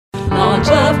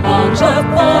Launch Left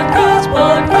Podcast.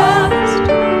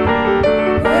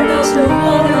 We're just a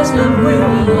podcast and we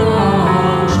will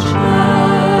launch Left.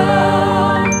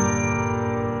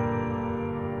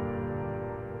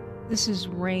 This is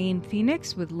Rain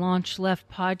Phoenix with Launch Left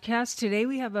Podcast. Today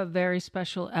we have a very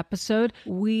special episode.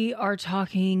 We are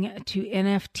talking to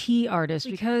NFT artists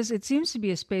because it seems to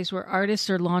be a space where artists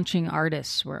are launching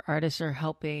artists, where artists are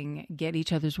helping get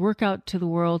each other's work out to the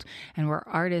world, and where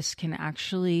artists can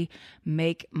actually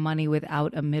make money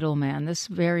without a middleman. This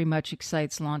very much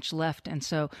excites Launch Left, and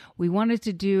so we wanted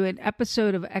to do an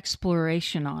episode of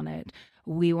exploration on it.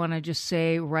 We want to just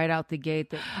say right out the gate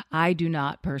that I do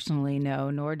not personally know,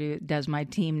 nor does my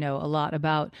team know a lot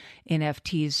about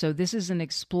NFTs. So this is an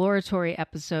exploratory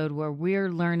episode where we're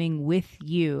learning with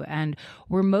you. And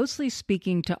we're mostly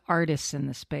speaking to artists in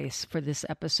the space for this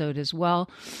episode as well,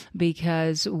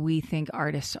 because we think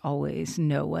artists always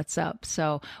know what's up.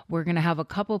 So we're going to have a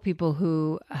couple people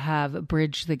who have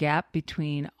bridged the gap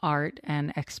between art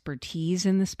and expertise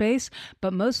in the space,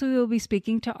 but mostly we'll be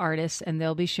speaking to artists and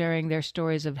they'll be sharing their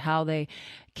stories of how they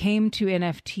came to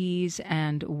NFTs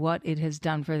and what it has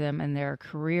done for them in their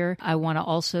career. I want to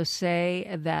also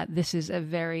say that this is a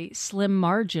very slim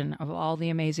margin of all the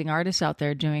amazing artists out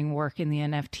there doing work in the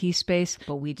NFT space,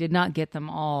 but we did not get them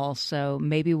all. So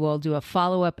maybe we'll do a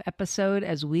follow-up episode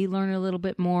as we learn a little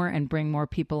bit more and bring more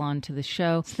people onto the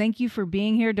show. Thank you for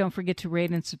being here. Don't forget to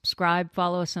rate and subscribe.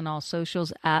 Follow us on all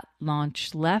socials at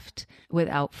Launch Left.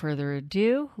 Without further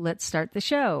ado, let's start the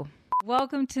show.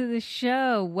 Welcome to the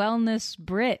show,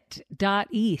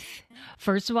 wellnessbrit.eth.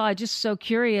 First of all, I'm just so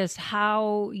curious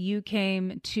how you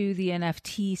came to the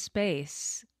NFT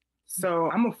space.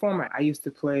 So I used to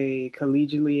play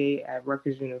collegiately at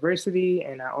Rutgers University,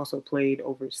 and I also played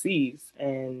overseas.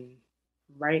 And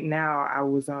right now,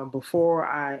 before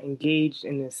I engaged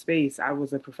in this space, I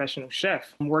was a professional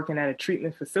chef. I'm working at a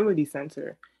treatment facility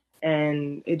center.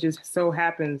 And it just so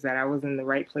happens that I was in the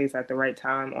right place at the right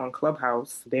time on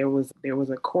Clubhouse. There was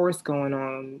a course going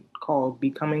on called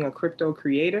Becoming a Crypto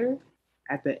Creator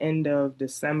at the end of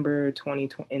December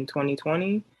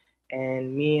 2020.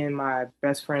 And me and my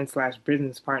best friend /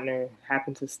 business partner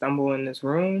happened to stumble in this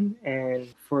room. And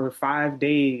for 5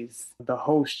 days, the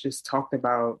host just talked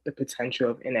about the potential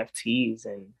of NFTs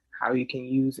and how you can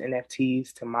use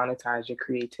NFTs to monetize your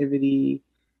creativity.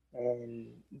 And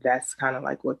that's kind of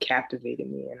like what captivated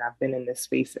me. And I've been in this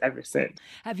space ever since.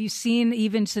 Have you seen,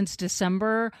 even since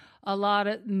December, a lot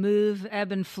of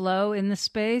ebb and flow in the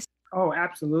space? Oh,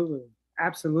 absolutely.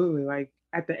 Absolutely. Like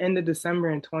at the end of December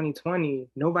in 2020,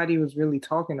 nobody was really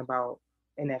talking about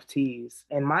NFTs.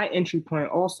 And my entry point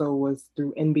also was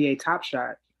through NBA Top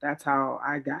Shot. That's how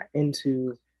I got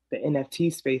into the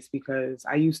NFT space, because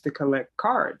I used to collect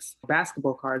cards,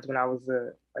 basketball cards, when I was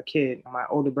a kid. My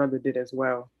older brother did as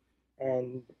well.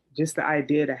 And just the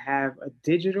idea to have a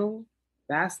digital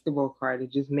basketball card,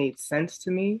 it just made sense to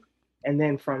me. And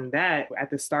then from that, at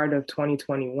the start of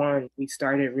 2021, we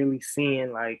started really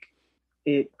seeing like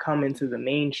it come into the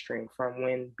mainstream. From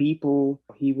when Beeple,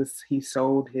 he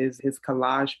sold his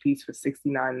collage piece for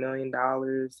 $69 million.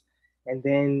 And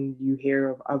then you hear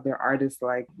of other artists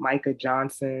like Micah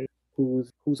Johnson,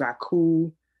 whose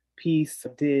Aku piece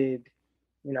did.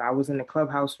 I was in the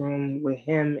Clubhouse room with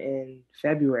him in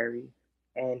February,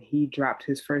 and he dropped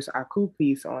his first Aku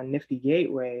piece on Nifty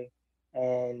Gateway,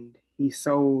 and he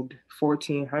sold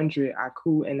 1,400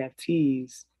 Aku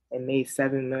NFTs and made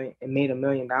 $1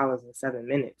 million in 7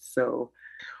 minutes. So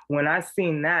when I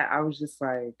seen that, I was just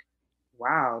like,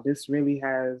 wow, this really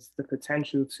has the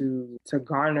potential to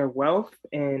garner wealth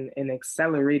in an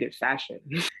accelerated fashion.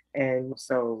 And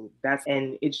so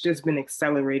it's just been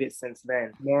accelerated since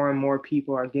then. More and more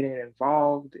people are getting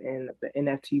involved in the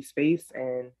NFT space,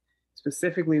 and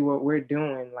specifically what we're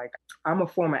doing. Like, I'm a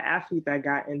former athlete that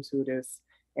got into this,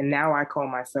 and now I call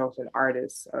myself an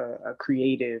artist, a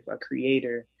creative, a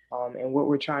creator. And what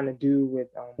we're trying to do with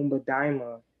Umba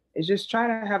Daima is just try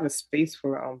to have a space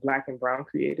for Black and Brown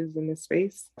creators in this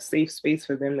space, a safe space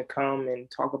for them to come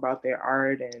and talk about their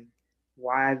art and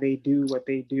why they do what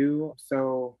they do.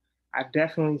 So I've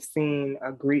definitely seen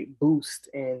a great boost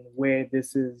in where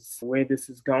this is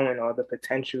going, or the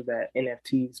potential that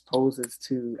NFTs poses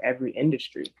to every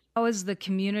industry. How has the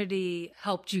community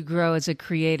helped you grow as a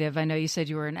creative? I know you said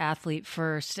you were an athlete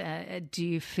first. Do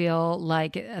you feel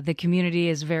like the community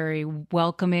is very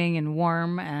welcoming and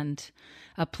warm and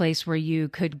a place where you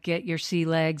could get your sea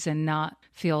legs and not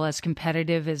feel as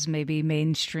competitive as maybe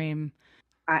mainstream?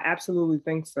 I absolutely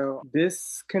think so.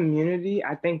 This community,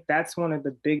 I think that's one of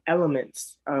the big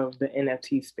elements of the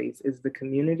NFT space, is the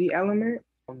community element.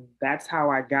 That's how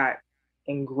I got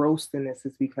engrossed in this,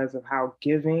 is because of how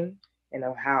giving and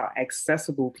of how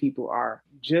accessible people are.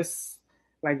 Just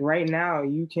like right now,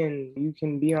 you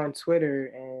can be on Twitter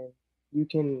and you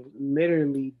can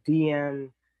literally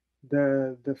DM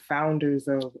the founders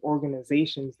of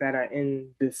organizations that are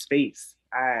in this space.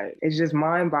 It's just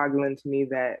mind-boggling to me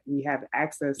that we have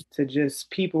access to just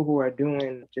people who are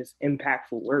doing just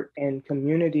impactful work and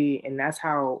community, and that's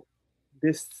how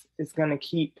this is going to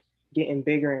keep getting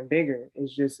bigger and bigger.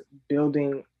 It's just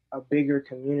building a bigger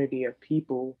community of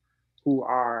people who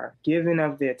are giving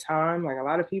of their time. Like a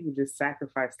lot of people just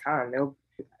sacrifice time.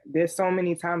 There's so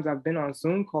many times I've been on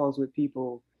Zoom calls with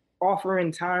people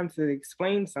offering time to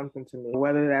explain something to me,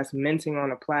 whether that's minting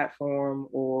on a platform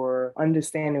or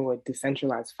understanding what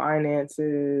decentralized finance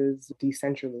is,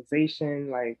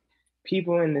 decentralization. Like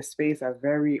people in this space are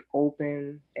very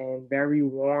open and very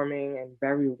warming and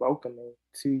very welcoming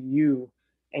to you.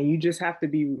 And you just have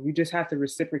to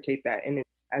reciprocate that. And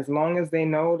as long as they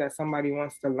know that somebody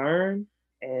wants to learn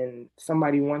and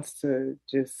somebody wants to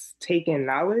just take in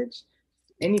knowledge,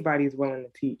 anybody's willing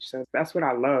to teach. So that's what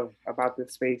I love about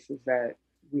this space is that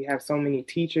we have so many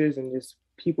teachers and just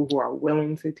people who are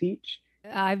willing to teach.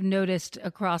 I've noticed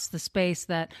across the space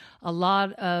that a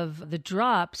lot of the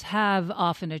drops have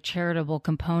often a charitable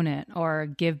component or a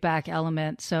give back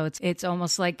element. So it's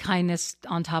almost like kindness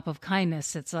on top of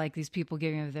kindness. It's like these people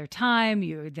giving of their time,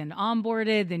 you then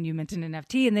onboarded, then you mint an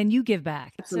NFT, and then you give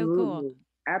back. It's so cool.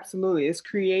 Absolutely. It's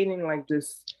creating like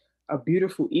just a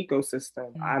beautiful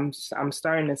ecosystem. I'm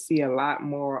starting to see a lot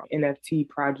more NFT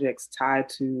projects tied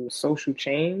to social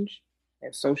change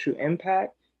and social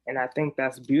impact. And I think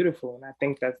that's beautiful. And I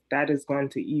think that is going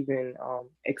to even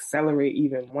accelerate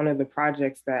even one of the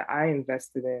projects that I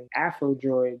invested in,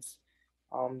 Afrodroids,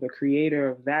 the creator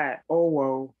of that,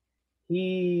 Owo,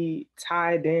 he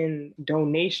tied in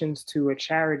donations to a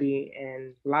charity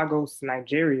in Lagos,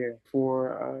 Nigeria,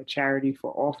 for a charity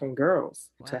for orphan girls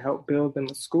to help build them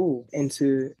a school and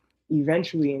to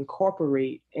eventually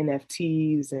incorporate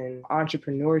NFTs and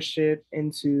entrepreneurship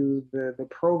into the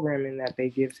programming that they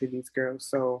give to these girls.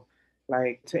 So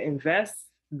like to invest,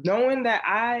 knowing that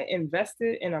I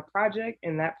invested in a project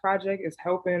and that project is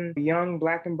helping young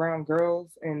Black and brown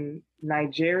girls in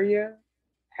Nigeria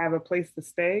have a place to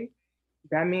stay,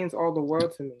 that means all the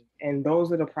world to me. And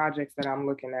those are the projects that I'm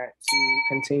looking at to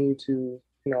continue to,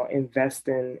 invest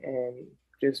in and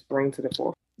just bring to the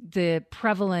forefront. The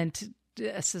prevalent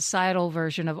societal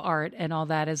version of art and all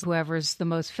that is whoever's the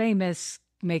most famous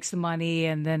makes the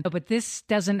money. But this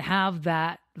doesn't have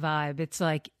that vibe. It's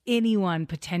like anyone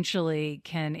potentially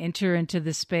can enter into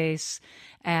the space.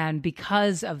 And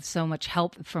because of so much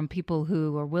help from people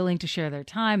who are willing to share their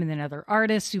time and then other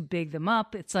artists who big them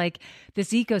up, it's like this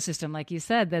ecosystem, like you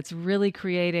said, that's really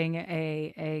creating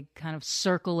a kind of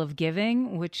circle of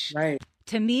giving, which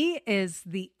to me is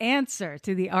the answer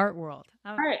to the art world.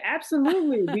 Right,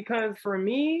 absolutely. Because for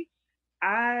me,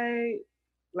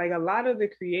 like a lot of the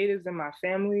creatives in my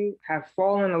family have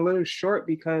fallen a little short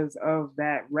because of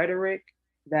that rhetoric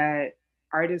that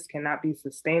artists cannot be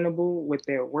sustainable with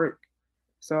their work.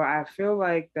 So I feel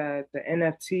like that the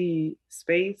NFT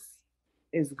space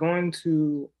is going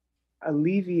to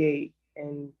alleviate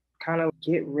and kind of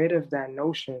get rid of that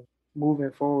notion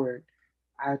moving forward.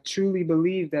 I truly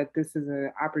believe that this is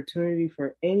an opportunity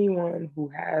for anyone who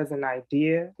has an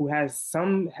idea, who has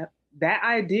that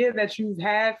idea that you've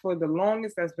had for the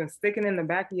longest that's been sticking in the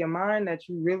back of your mind that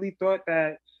you really thought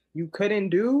that you couldn't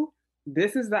do.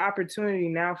 This is the opportunity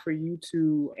now for you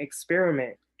to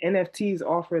experiment. NFTs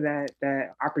offer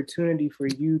that opportunity for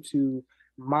you to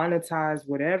monetize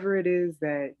whatever it is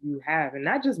that you have, and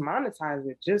not just monetize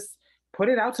it, just put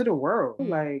it out to the world.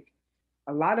 Like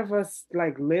a lot of us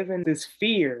like live in this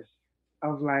fear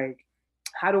of like,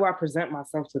 how do I present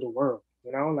myself to the world?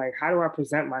 Like how do I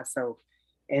present myself?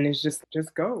 And it's just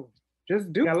go,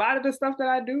 just do. A lot of the stuff that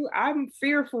I do, I'm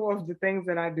fearful of the things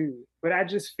that I do, but I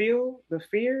just feel the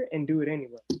fear and do it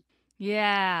anyway.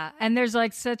 Yeah. And there's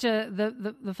like such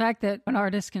the fact that an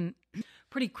artist can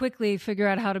pretty quickly figure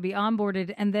out how to be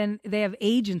onboarded, and then they have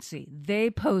agency. They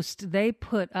post, they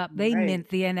put up, they mint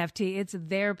the NFT. It's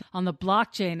there on the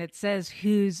blockchain. It says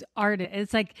whose art it is.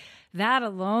 It's like that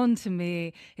alone to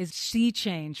me is sea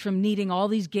change from needing all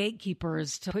these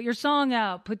gatekeepers to put your song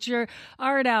out, put your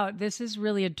art out. This is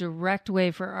really a direct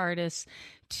way for artists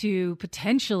to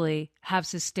potentially have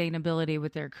sustainability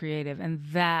with their creative. And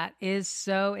that is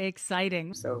so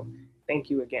exciting. So thank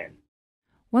you again.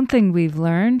 One thing we've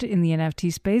learned in the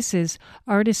NFT space is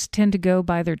artists tend to go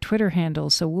by their Twitter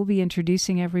handles, so we'll be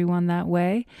introducing everyone that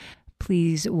way.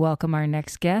 Please welcome our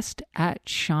next guest at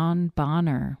Sean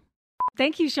Bonner.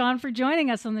 Thank you, Sean, for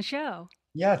joining us on the show.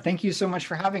 Yeah, thank you so much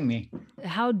for having me.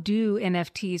 How do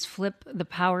NFTs flip the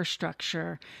power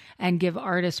structure and give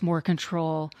artists more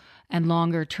control and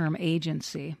longer term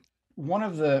agency? One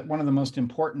of the most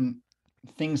important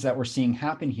things that we're seeing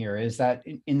happen here is that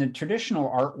in the traditional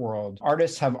art world,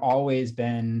 artists have always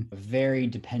been very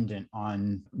dependent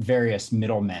on various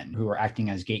middlemen who are acting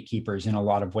as gatekeepers in a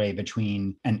lot of way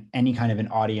between any kind of an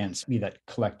audience, be that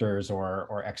collectors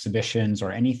or exhibitions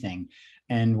or anything.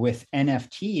 And with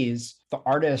NFTs, the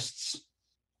artists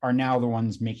are now the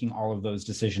ones making all of those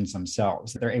decisions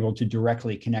themselves. They're able to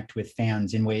directly connect with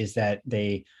fans in ways that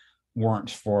they weren't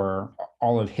for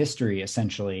all of history,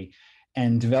 essentially,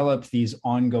 and develop these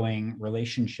ongoing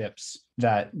relationships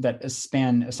that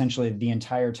span essentially the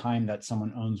entire time that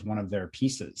someone owns one of their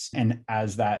pieces. And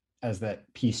as that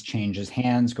piece changes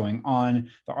hands going on,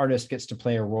 the artist gets to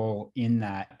play a role in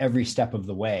that every step of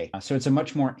the way. So it's a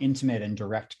much more intimate and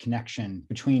direct connection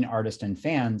between artist and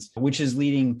fans, which is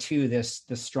leading to this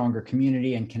stronger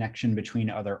community and connection between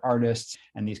other artists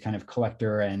and these kind of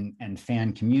collector and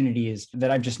fan communities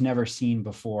that I've just never seen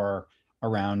before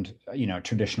around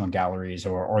traditional galleries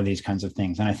or these kinds of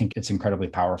things. And I think it's incredibly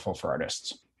powerful for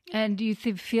artists. And do you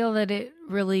feel that it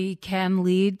really can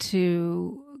lead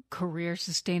to career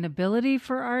sustainability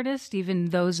for artists, even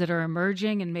those that are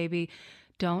emerging and maybe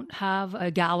don't have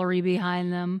a gallery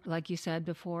behind them, like you said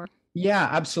before? Yeah,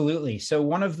 absolutely. So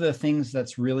one of the things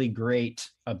that's really great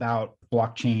about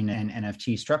blockchain and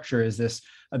NFT structure is this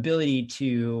ability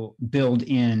to build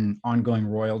in ongoing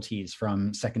royalties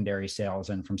from secondary sales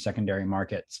and from secondary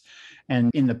markets.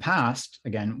 And in the past,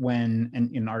 again, when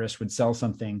an artist would sell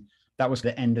something, that was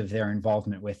the end of their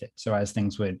involvement with it. So as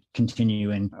things would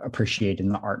continue and appreciate in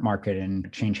the art market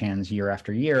and change hands year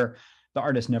after year, the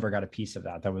artist never got a piece of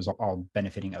that. That was all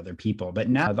benefiting other people. But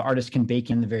now the artist can bake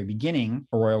in the very beginning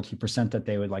a royalty percent that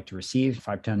they would like to receive,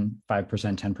 5%,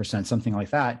 10%, something like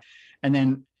that. And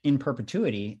then in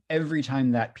perpetuity, every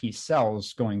time that piece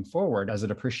sells going forward, as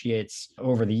it appreciates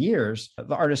over the years,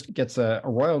 the artist gets a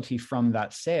royalty from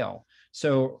that sale.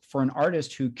 So for an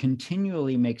artist who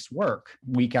continually makes work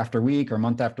week after week or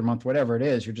month after month, whatever it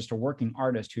is, you're just a working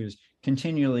artist who's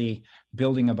continually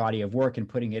building a body of work and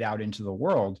putting it out into the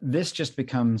world. This just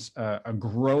becomes a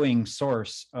growing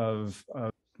source of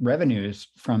revenues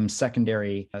from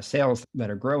secondary sales that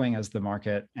are growing as the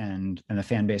market and the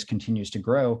fan base continues to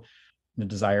grow, the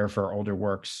desire for older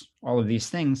works, all of these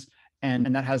things.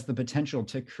 And that has the potential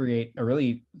to create a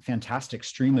really fantastic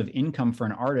stream of income for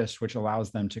an artist, which allows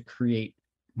them to create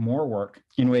more work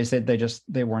in ways that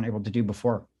they weren't able to do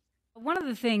before. One of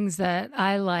the things that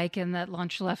I like and that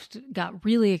Launch Left got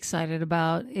really excited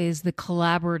about is the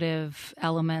collaborative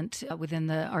element within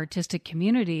the artistic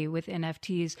community with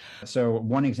NFTs. So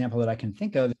one example that I can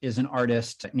think of is an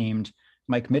artist named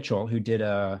Mike Mitchell, who did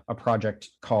a project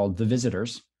called The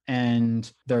Visitors.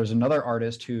 And there's another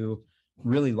artist who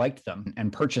really liked them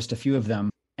and purchased a few of them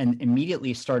and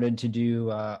immediately started to do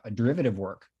a derivative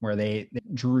work where they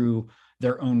drew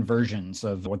their own versions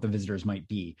of what the visitors might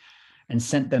be and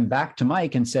sent them back to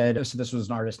Mike and said, oh, so this was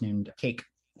an artist named Cake.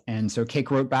 And so Cake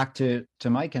wrote back to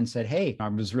Mike and said, hey, I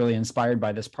was really inspired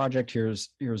by this project. Here's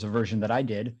a version that I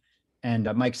did.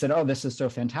 And Mike said, oh, this is so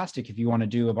fantastic. If you want to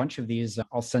do a bunch of these,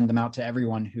 I'll send them out to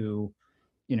everyone who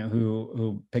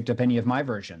picked up any of my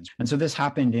versions. And so this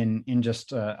happened in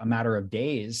just a matter of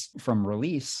days from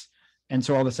release. And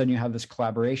so all of a sudden you have this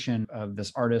collaboration of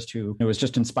this artist who was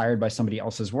just inspired by somebody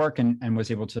else's work and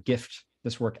was able to gift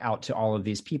this work out to all of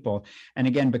these people. And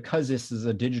again, because this is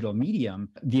a digital medium,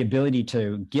 the ability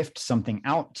to gift something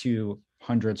out to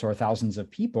hundreds or thousands of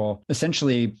people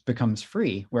essentially becomes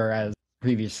free. Whereas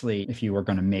previously, if you were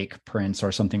going to make prints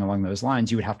or something along those lines,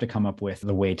 you would have to come up with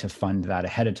the way to fund that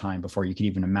ahead of time before you could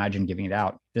even imagine giving it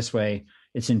out. This way,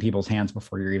 it's in people's hands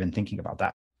before you're even thinking about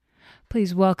that.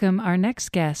 Please welcome our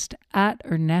next guest, at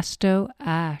Ernesto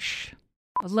Ash.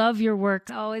 I love your work.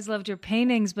 I always loved your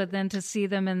paintings, but then to see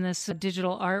them in this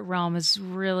digital art realm has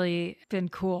really been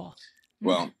cool.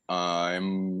 Well,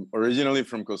 I'm originally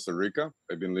from Costa Rica.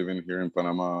 I've been living here in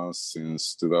Panama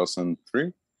since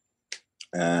 2003.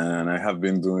 And I have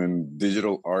been doing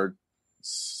digital art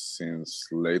since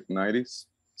late 90s,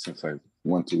 since I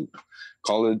went to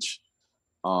college.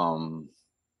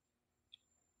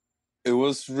 It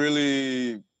was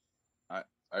really,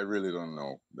 I really don't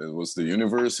know. It was the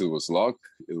universe, it was luck,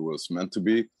 it was meant to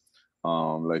be.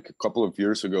 Like a couple of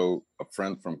years ago, a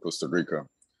friend from Costa Rica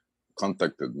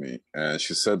contacted me and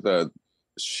she said that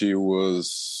she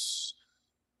was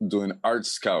doing art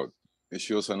scout.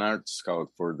 She was an art scout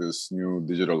for this new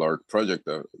digital art project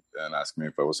and asked me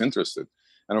if I was interested.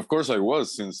 And of course I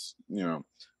was, since,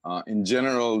 In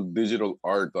general, digital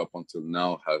art up until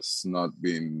now has not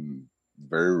been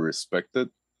very respected.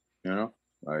 You know,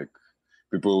 like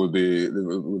people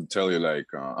would tell you like,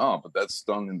 oh, but that's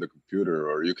done in the computer,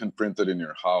 or you can print it in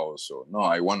your house. Or no,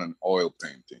 I want an oil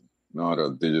painting, not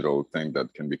a digital thing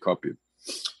that can be copied.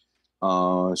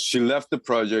 She left the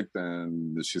project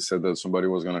and she said that somebody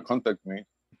was going to contact me.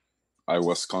 I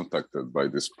was contacted by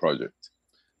this project,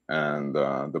 and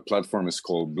the platform is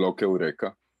called Bloque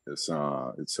Eureka. It's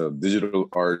a digital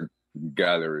art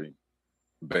gallery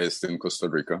based in Costa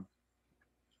Rica,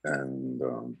 and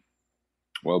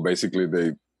well, basically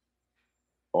they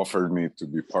offered me to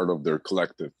be part of their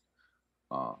collective.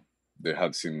 They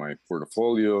had seen my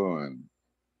portfolio and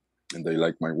they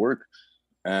liked my work,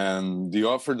 and the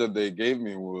offer that they gave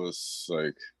me was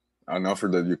like an offer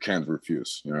that you can't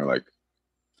refuse. You know, like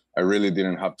I really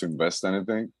didn't have to invest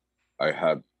anything. I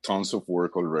had tons of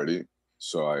work already,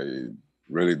 so I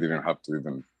really didn't have to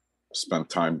even spend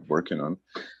time working on.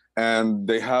 And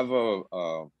they have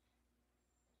a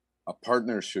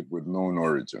partnership with Known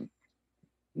Origin.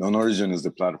 Known Origin is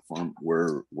the platform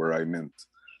where I mint,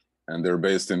 and they're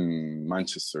based in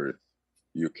Manchester,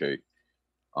 UK.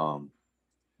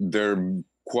 They're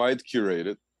quite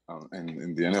curated. And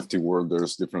in the NFT world,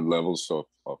 there's different levels of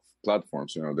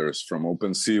platforms. You know, there's from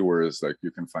OpenSea, where it's like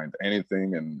you can find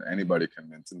anything and anybody can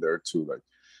mint in there, to like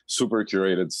super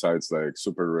curated sites like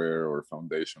Super Rare or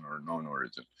Foundation or Known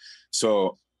Origin.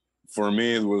 So for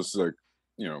me, it was like,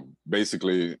 you know,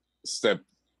 basically step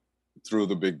through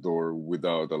the big door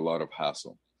without a lot of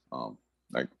hassle.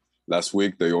 Like last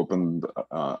week, they opened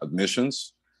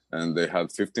admissions, and they had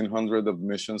 1,500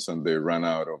 admissions, and they ran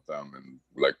out of them in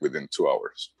like within 2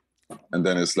 hours. And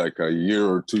then it's like a year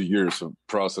or 2 years of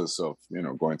process of, you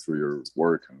know, going through your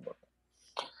work and whatnot.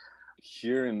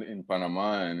 Here in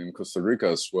Panama and in Costa Rica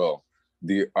as well,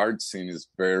 the art scene is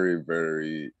very,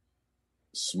 very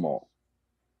small.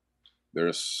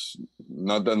 There's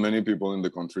not that many people in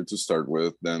the country to start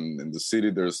with. Then in the city,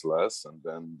 there's less. And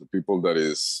then the people that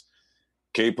is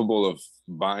capable of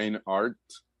buying art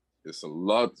is a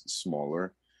lot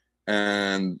smaller.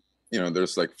 And, you know,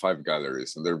 there's like 5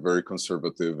 galleries, and they're very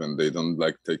conservative, and they don't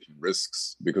like taking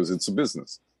risks because it's a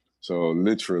business. So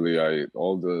literally,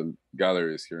 all the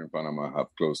galleries here in Panama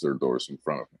have closed their doors in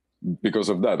front of me because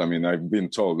of that. I mean, I've been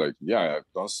told like, yeah,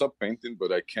 don't stop painting,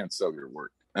 but I can't sell your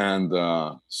work. And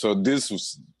so this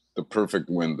was the perfect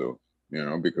window, you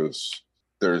know, because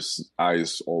there's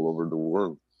eyes all over the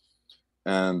world.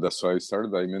 And so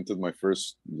I minted my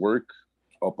first work.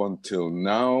 Up until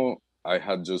now, I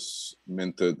had just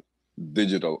minted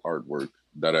digital artwork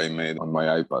that I made on my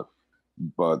iPad.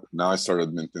 But now I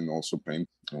started minting also paint,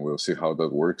 and we'll see how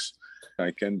that works. I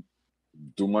can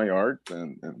do my art,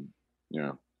 and you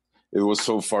know, it was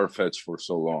so far-fetched for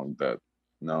so long that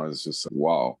now it's just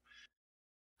wow.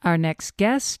 Our next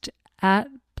guest at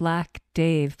Black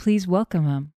Dave. Please welcome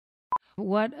him.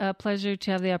 What a pleasure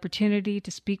to have the opportunity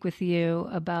to speak with you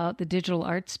about the digital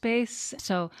art space.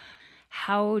 So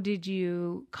how did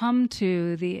you come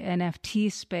to the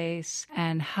NFT space,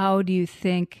 and how do you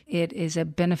think it is a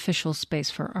beneficial space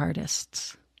for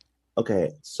artists?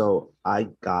 Okay, so I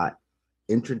got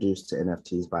introduced to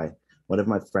NFTs by one of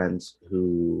my friends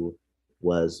who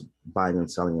was buying and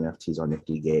selling NFTs on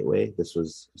Nifty Gateway. This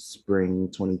was spring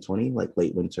 2020, like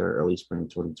late winter, early spring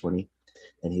 2020.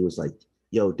 And he was like,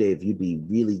 yo, Dave, you'd be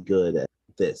really good at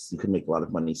this. You could make a lot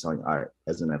of money selling art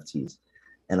as NFTs.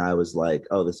 And I was like,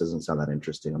 oh, this doesn't sound that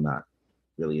interesting. I'm not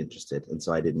really interested. And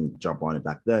so I didn't jump on it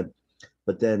back then.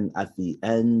 But then at the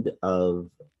end of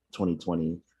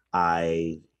 2020,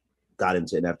 I got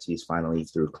into NFTs finally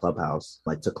through Clubhouse.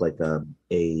 I took like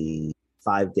a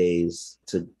 5 days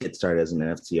to get started as an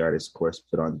NFT artist course,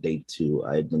 but on day 2,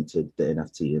 I minted the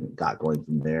NFT and got going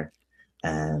from there.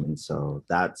 And so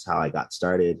that's how I got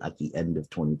started at the end of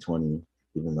 2020,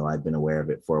 even though I'd been aware of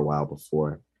it for a while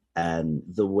before. And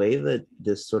the way that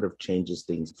this sort of changes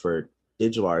things for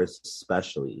digital artists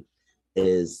especially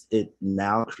is it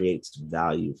now creates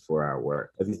value for our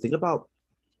work. If you think about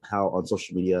how on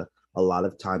social media, a lot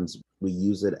of times we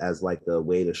use it as like a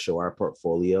way to show our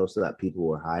portfolio so that people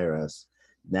will hire us.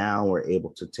 Now we're able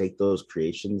to take those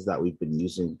creations that we've been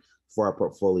using for our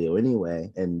portfolio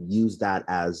anyway and use that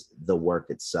as the work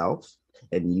itself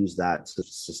and use that to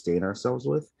sustain ourselves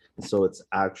with. And so it's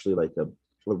actually like a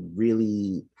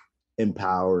really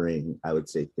empowering, I would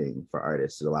say, thing for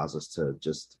artists. It allows us to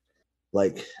just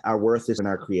like, our worth is in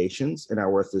our creations, and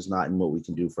our worth is not in what we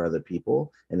can do for other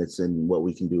people, and it's in what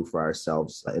we can do for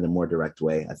ourselves in a more direct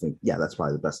way. I think, yeah, that's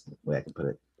probably the best way I can put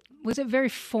it. Was it very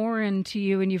foreign to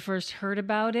you when you first heard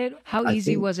about it? How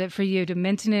easy was it for you to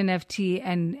mint an NFT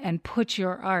and put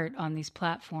your art on these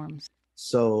platforms?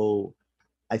 So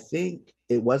I think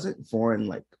it wasn't foreign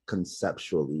like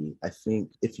conceptually. I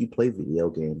think if you play video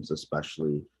games,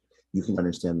 especially, you can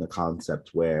understand the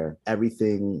concept where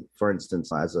everything, for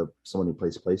instance, as someone who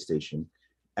plays PlayStation,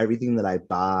 everything that I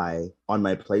buy on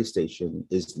my PlayStation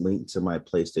is linked to my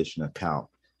PlayStation account.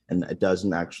 And it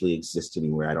doesn't actually exist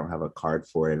anywhere. I don't have a card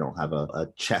for it. I don't have a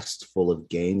chest full of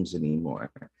games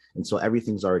anymore. And so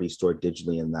everything's already stored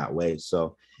digitally in that way.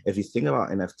 So if you think about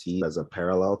NFT as a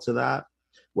parallel to that,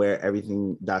 where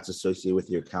everything that's associated with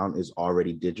your account is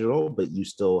already digital, but you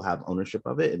still have ownership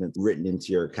of it and it's written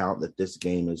into your account that this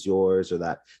game is yours or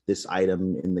that this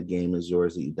item in the game is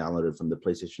yours that you downloaded from the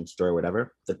PlayStation Store or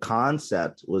whatever. The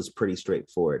concept was pretty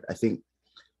straightforward. I think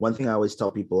one thing I always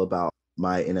tell people about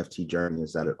my NFT journey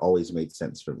is that it always made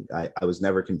sense for me. I was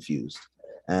never confused.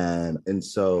 And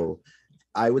so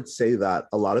I would say that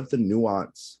a lot of the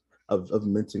nuance of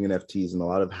minting NFTs and a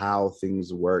lot of how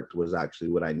things worked was actually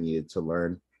what I needed to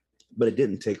learn, but it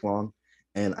didn't take long.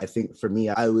 And I think for me,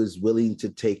 I was willing to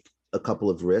take a couple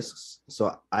of risks.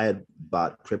 So I had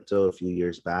bought crypto a few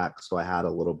years back, so I had a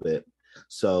little bit.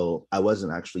 So I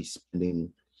wasn't actually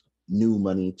spending new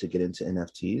money to get into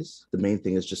NFTs. The main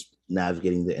thing is just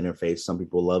navigating the interface. Some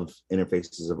people love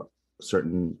interfaces of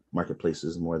certain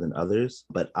marketplaces more than others,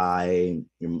 but I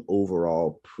am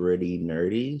overall pretty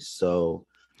nerdy. So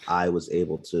I was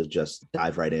able to just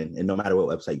dive right in. And no matter what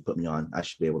website you put me on, I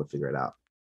should be able to figure it out.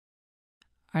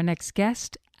 Our next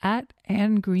guest, at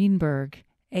Anne Greenberg,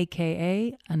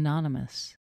 aka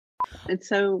Anonymous. It's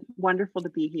so wonderful to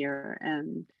be here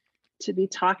and to be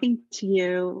talking to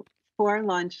you for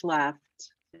Lunch Left,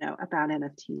 about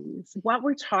NFTs. What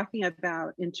we're talking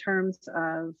about in terms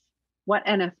of what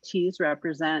NFTs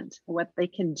represent, what they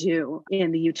can do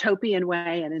in the utopian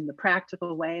way and in the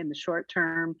practical way in the short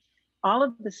term. All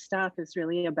of this stuff is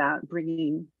really about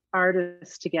bringing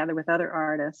artists together with other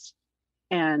artists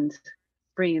and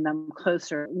bringing them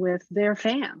closer with their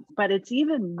fans. But it's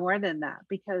even more than that,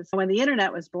 because when the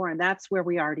internet was born, that's where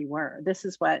we already were. This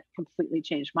is what completely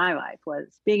changed my life, was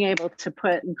being able to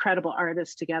put incredible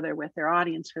artists together with their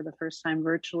audience for the first time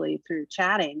virtually through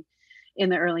chatting in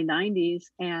the early 90s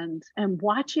and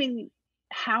watching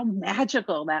how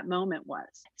magical that moment was.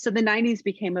 So the 90s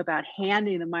became about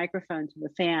handing the microphone to the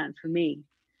fan for me,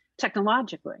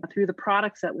 technologically, through the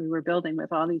products that we were building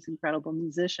with all these incredible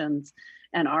musicians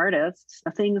and artists,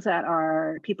 things that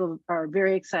people are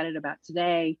very excited about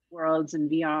today, worlds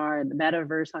and VR and the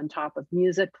metaverse on top of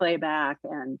music playback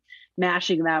and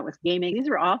mashing that with gaming. These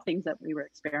were all things that we were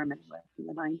experimenting with in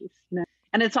the 90s.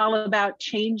 And it's all about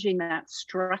changing that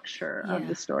structure of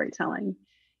the storytelling.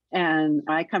 And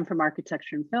I come from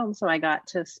architecture and film, so I got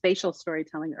to spatial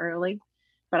storytelling early.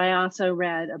 But I also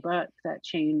read a book that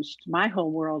changed my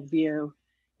whole worldview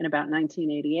in about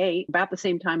 1988. About the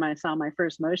same time I saw my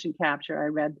first motion capture, I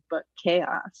read the book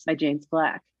Chaos by James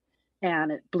Black,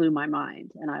 and it blew my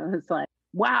mind. And I was like,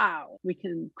 wow, we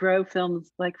can grow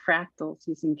films like fractals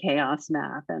using chaos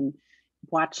math and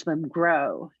watch them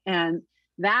grow. And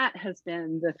that has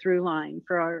been the through line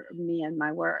for me and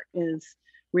my work, is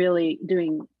really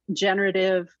doing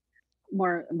generative,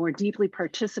 more deeply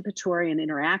participatory and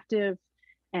interactive,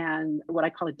 and what I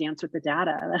call a dance with the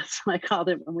data. That's what I called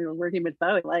it when we were working with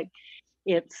Bowie. Like,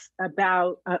 it's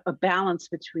about a balance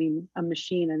between a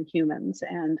machine and humans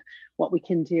and what we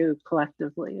can do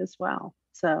collectively as well.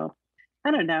 So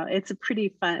I don't know, it's a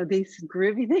pretty fun, these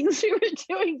groovy things we were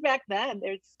doing back then,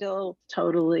 they're still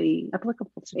totally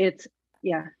applicable.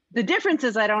 The difference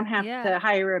is I don't have to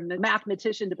hire a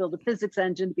mathematician to build a physics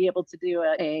engine to be able to do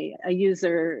a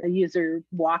user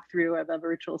walkthrough of a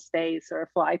virtual space or a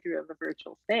fly through of a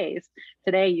virtual space.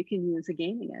 Today, you can use a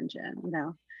gaming engine,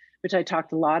 which I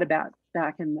talked a lot about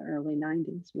back in the early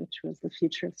 90s, which was the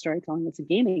future of storytelling as a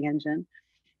gaming engine.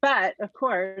 But of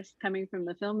course, coming from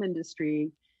the film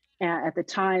industry, at the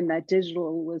time that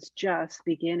digital was just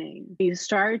beginning, you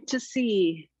start to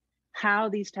see how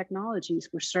these technologies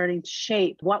were starting to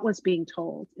shape what was being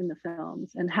told in the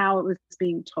films and how it was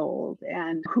being told,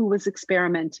 and who was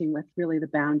experimenting with really the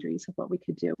boundaries of what we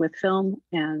could do with film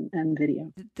and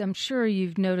video. I'm sure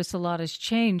you've noticed a lot has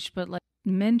changed, but like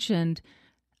you mentioned,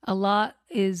 a lot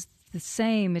is the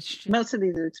same. It's just, most of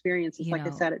these experiences, like I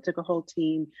said, it took a whole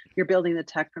team. You're building the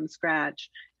tech from scratch.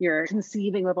 You're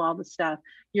conceiving of all the stuff.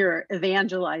 You're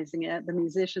evangelizing it. The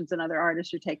musicians and other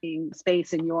artists, you're taking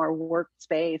space in your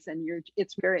workspace, and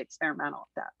it's very experimental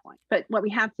at that point. But what we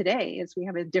have today is we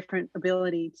have a different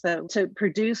ability to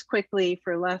produce quickly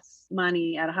for less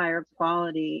money at a higher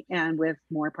quality and with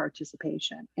more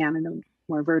participation and in a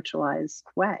more virtualized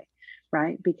way,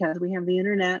 right? Because we have the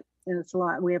internet and it's a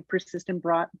lot. We have persistent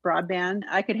broadband.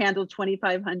 I could handle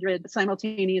 2,500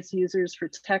 simultaneous users for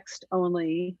text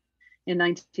only in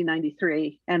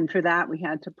 1993. And for that, we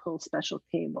had to pull special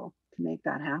cable to make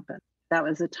that happen. That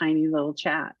was a tiny little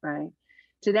chat, right?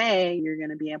 Today, you're going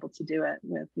to be able to do it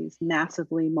with these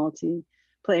massively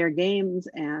multiplayer games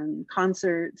and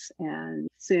concerts and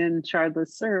soon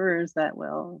shardless servers that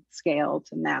will scale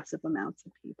to massive amounts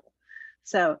of people.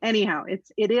 So anyhow,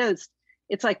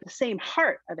 it's like the same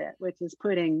heart of it, which is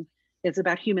it's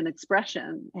about human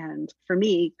expression and, for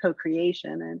me,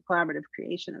 co-creation and collaborative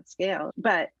creation at scale.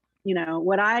 But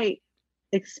what I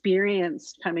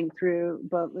experienced coming through,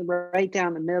 but right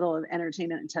down the middle of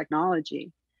entertainment and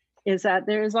technology, is that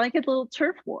there's like a little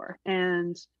turf war.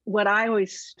 And what I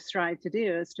always strive to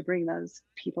do is to bring those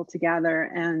people together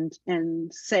and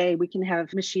say we can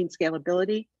have machine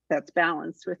scalability that's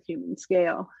balanced with human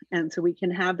scale. And so we can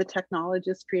have the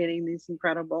technologists creating these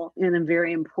incredible and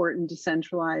very important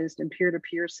decentralized and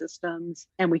peer-to-peer systems.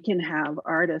 And we can have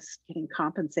artists getting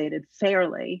compensated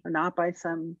fairly, or not by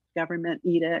some government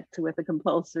edict with a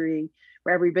compulsory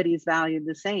where everybody's valued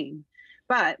the same.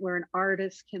 But where an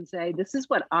artist can say, this is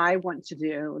what I want to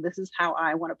do. This is how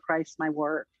I want to price my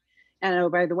work. And oh,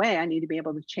 by the way, I need to be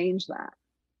able to change that.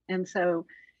 And so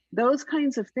those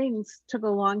kinds of things took a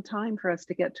long time for us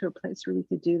to get to a place where we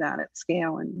could do that at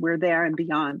scale. And we're there and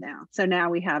beyond now. So now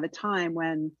we have a time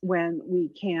when we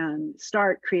can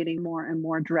start creating more and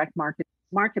more direct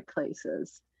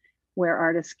marketplaces where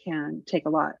artists can take a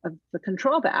lot of the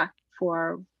control back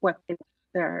for what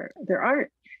their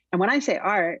art. And when I say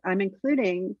art, I'm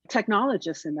including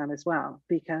technologists in that as well,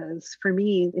 because for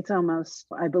me, it's almost,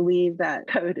 I believe that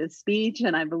code is speech,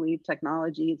 and I believe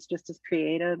technology is just as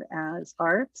creative as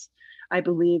arts. I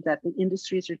believe that the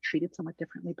industries are treated somewhat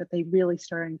differently, but they really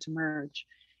starting to merge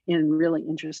in really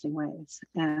interesting ways.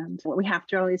 And what we have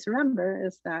to always remember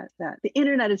is that the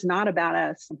internet is not about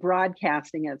us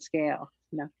broadcasting at scale.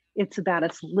 It's about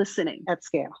us listening at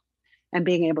scale and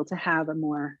being able to have a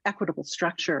more equitable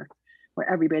structure where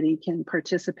everybody can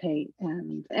participate,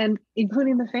 and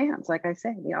including the fans. Like I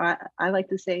say, I like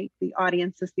to say the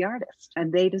audience is the artist,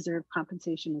 and they deserve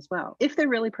compensation as well, if they're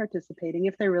really participating,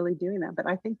 if they're really doing that. But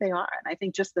I think they are. And I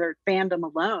think just their fandom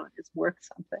alone is worth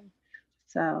something.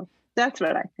 So that's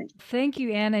what I think. Thank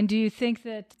you, Anne. And do you think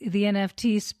that the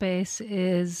NFT space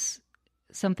is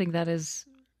something that is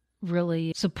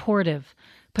really supportive,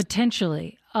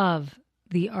 potentially, of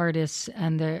the artists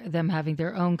and them having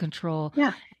their own control?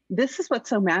 Yeah. This is what's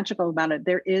so magical about it.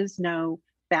 There is no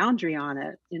boundary on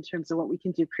it in terms of what we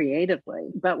can do creatively.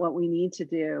 But what we need to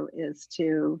do is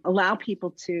to allow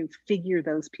people to figure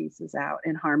those pieces out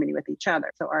in harmony with each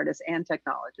other. So artists and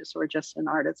technologists, or just an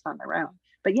artist on their own.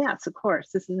 But yes, of course,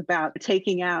 this is about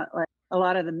taking out like a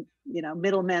lot of the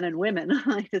middlemen and women, I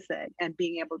like to say, and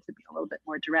being able to be a little bit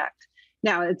more direct.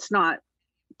 Now, it's not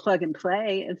plug and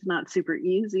play. It's not super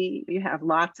easy. You have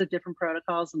lots of different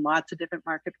protocols and lots of different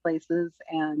marketplaces.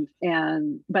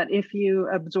 But if you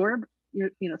absorb,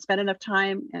 spend enough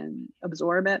time and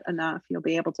absorb it enough, you'll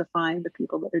be able to find the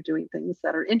people that are doing things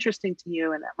that are interesting to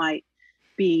you, and that might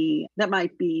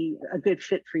be a good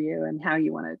fit for you and how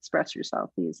you want to express yourself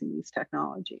using these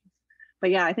technologies. But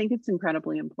yeah, I think it's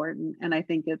incredibly important. And I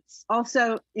think it's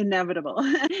also inevitable,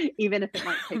 even if it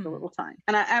might take a little time.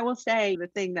 And I will say the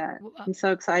thing that I'm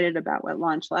so excited about what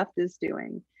Launch Left is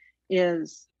doing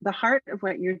is the heart of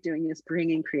what you're doing is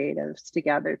bringing creatives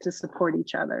together to support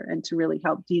each other and to really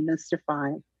help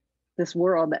demystify this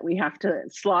world that we have to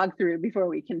slog through before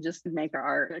we can just make our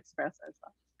art express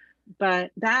ourselves.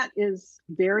 But that is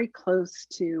very close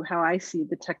to how I see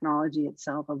the technology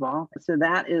itself evolve. So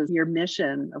that is your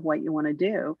mission of what you want to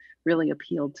do really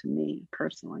appealed to me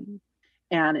personally.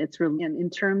 And it's really in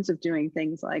terms of doing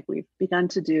things like we've begun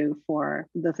to do for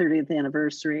the 30th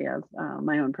anniversary of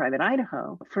my own private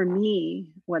Idaho. For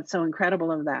me, what's so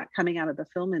incredible of that coming out of the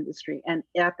film industry, and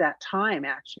at that time,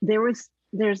 actually,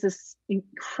 there's this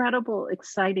incredible,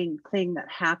 exciting thing that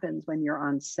happens when you're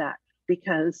on set,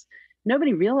 because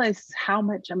nobody realizes how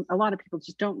much, a lot of people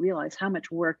just don't realize how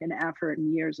much work and effort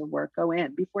and years of work go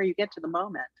in before you get to the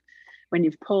moment when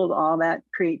you've pulled all that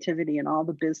creativity and all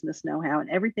the business know-how and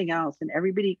everything else, and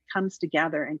everybody comes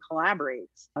together and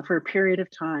collaborates for a period of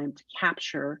time to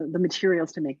capture the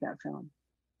materials to make that film.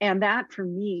 And that, for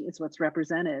me, is what's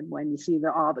represented when you see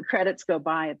all the credits go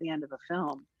by at the end of a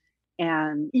film.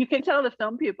 And you can tell the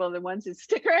film people, the ones who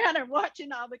stick around and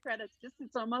watching all the credits,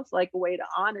 it's almost like a way to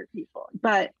honor people.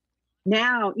 But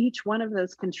now each one of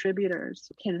those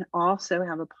contributors can also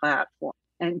have a platform,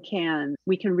 and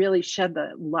we can really shed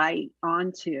the light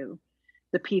onto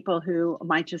the people who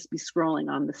might just be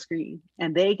scrolling on the screen,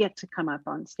 and they get to come up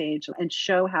on stage and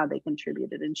show how they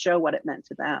contributed and show what it meant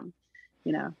to them,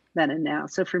 then and now.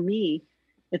 So for me,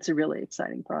 it's a really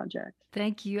exciting project.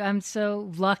 Thank you. I'm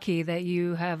so lucky that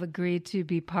you have agreed to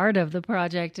be part of the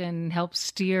project and help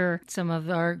steer some of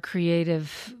our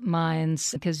creative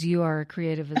minds, because you are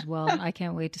creative as well. I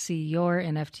can't wait to see your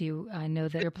NFT. I know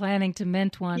that you're planning to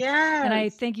mint one. Yes. And I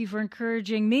thank you for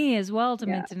encouraging me as well to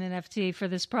mint an NFT for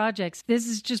this project. This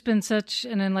has just been such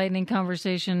an enlightening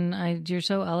conversation. You're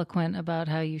so eloquent about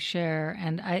how you share.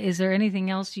 And is there anything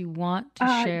else you want to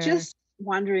share? Just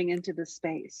wandering into the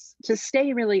space, to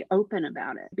stay really open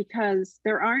about it, because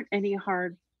there aren't any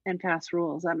hard and fast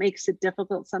rules. That makes it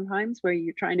difficult sometimes, where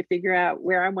you're trying to figure out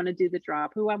where I want to do the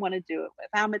drop, who I want to do it with,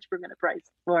 how much we're going to price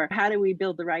it for, how do we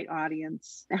build the right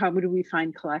audience, how do we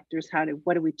find collectors,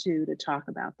 what do we do to talk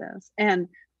about this, and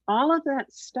all of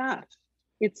that stuff.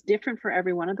 It's different for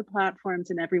every one of the platforms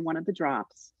and every one of the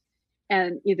drops.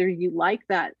 And either you like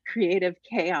that creative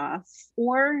chaos,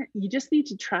 or you just need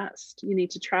to trust. You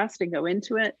need to trust and go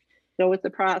into it, go with the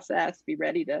process, be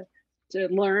ready to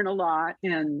learn a lot,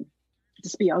 and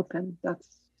just be open. That's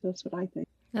what I think.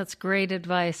 That's great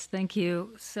advice. Thank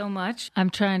you so much. I'm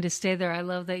trying to stay there. I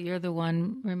love that you're the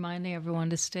one reminding everyone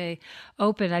to stay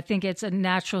open. I think it's a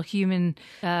natural human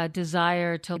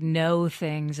desire to know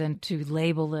things and to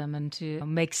label them and to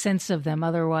make sense of them.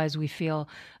 Otherwise, we feel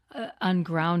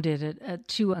ungrounded,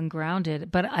 too ungrounded.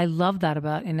 But I love that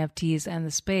about NFTs and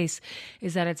the space,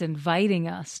 is that it's inviting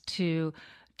us to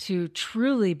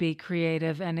truly be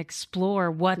creative and explore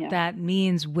what that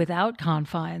means without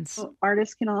confines. Well,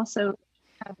 artists can also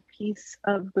have a piece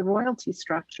of the royalty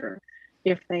structure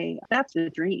that's the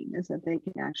dream, is that they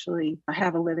can actually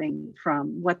have a living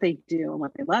from what they do and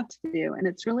what they love to do. And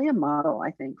it's really a model,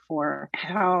 I think, for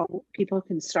how people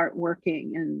can start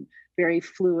working in very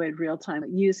fluid, real-time,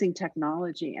 using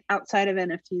technology outside of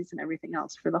NFTs and everything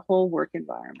else for the whole work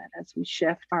environment as we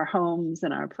shift our homes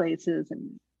and our places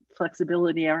and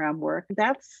flexibility around work.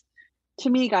 That's, to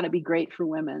me, got to be great for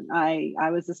women. I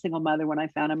was a single mother when I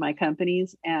founded my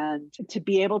companies, and to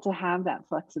be able to have that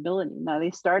flexibility. Now,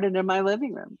 they started in my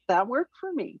living room. That worked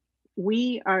for me.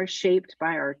 We are shaped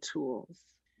by our tools,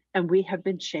 and we have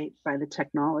been shaped by the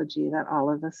technology that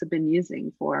all of us have been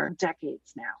using for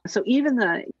decades now. So even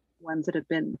the ones that have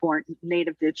been born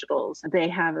native digitals, they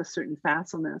have a certain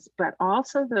facilness, but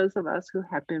also those of us who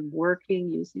have been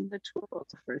working using the tools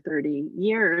for 30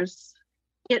 years,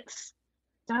 it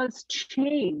does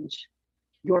change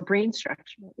your brain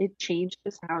structure. It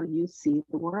changes how you see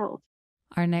the world.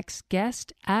 Our next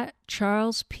guest at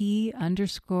Charles P_photo,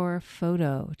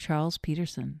 Charles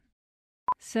Peterson.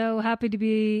 So happy to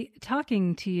be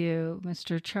talking to you,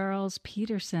 Mr. Charles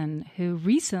Peterson, who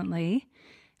recently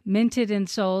minted and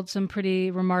sold some pretty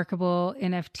remarkable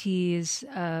NFTs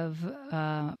of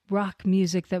rock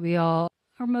music that we all,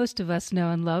 or most of us, know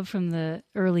and love from the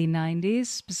early 90s,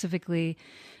 specifically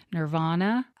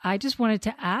Nirvana. I just wanted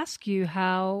to ask you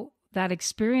how that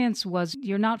experience was.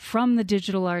 You're not from the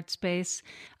digital art space,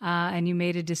 and you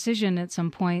made a decision at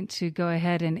some point to go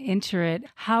ahead and enter it.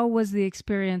 How was the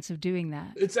experience of doing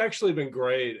that? It's actually been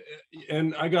great.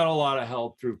 And I got a lot of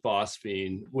help through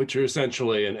Phosphine, which are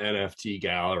essentially an NFT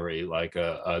gallery, like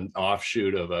an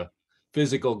offshoot of a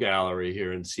physical gallery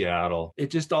here in Seattle.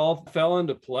 It just all fell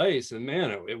into place, and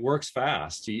man, it works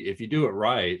fast if you do it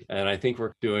right. And I think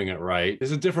we're doing it right.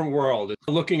 It's a different world.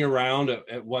 Looking around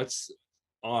at what's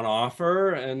on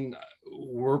offer, and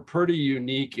we're pretty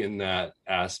unique in that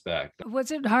aspect. Was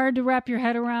it hard to wrap your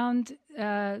head around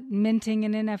minting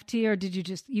an NFT, or did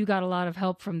you got a lot of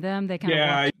help from them?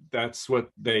 That's what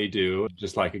they do.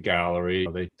 Just like a gallery,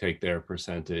 they take their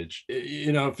percentage.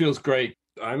 It feels great.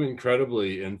 I'm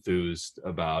incredibly enthused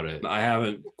about it. I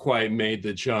haven't quite made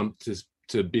the jump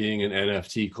to being an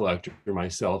NFT collector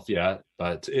myself yet,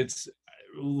 but it's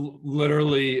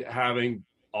literally, having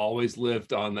always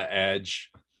lived on the edge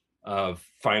of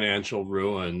financial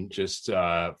ruin just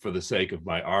for the sake of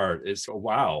my art. It's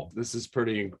wow, this is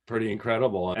pretty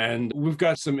incredible. And we've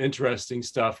got some interesting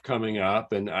stuff coming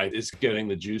up, and it's getting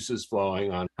the juices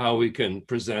flowing on how we can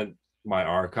present my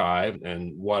archive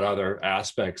and what other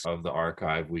aspects of the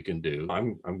archive we can do.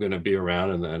 I'm going to be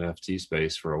around in the NFT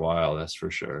space for a while, that's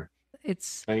for sure.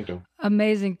 It's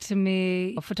amazing to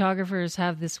me. Photographers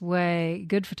have this way,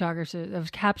 good photographers,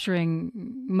 of capturing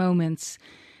moments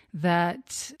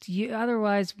that you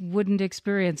otherwise wouldn't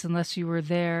experience unless you were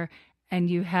there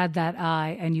and you had that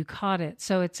eye and you caught it.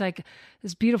 So it's like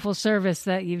this beautiful service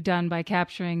that you've done by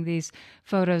capturing these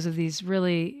photos of these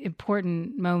really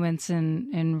important moments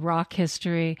in rock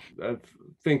history.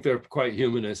 think they're quite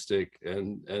humanistic,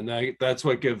 and that's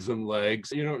what gives them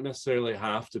legs. You don't necessarily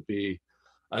have to be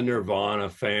a Nirvana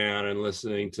fan and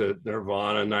listening to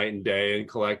Nirvana night and day and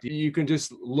collect. You can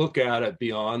just look at it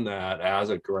beyond that as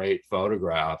a great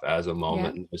photograph, as a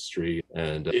moment in history.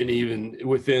 And even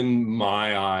within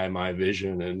my eye, my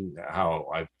vision, and how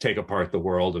I take apart the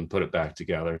world and put it back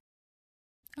together.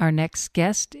 Our next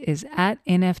guest is at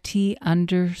NFT_ish,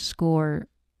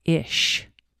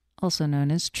 also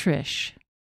known as Trish.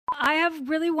 I have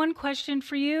really one question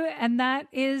for you, and that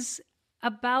is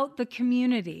about the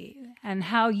community and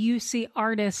how you see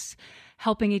artists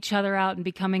helping each other out and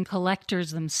becoming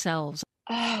collectors themselves.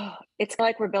 Oh, it's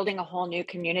like we're building a whole new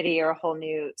community or a whole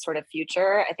new sort of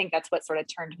future. I think that's what sort of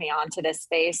turned me on to this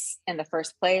space in the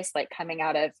first place, like coming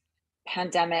out of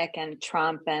pandemic and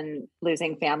Trump and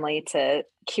losing family to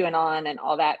QAnon and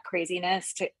all that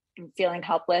craziness, to feeling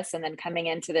helpless, and then coming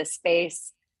into this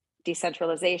space,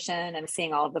 decentralization, and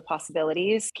seeing all of the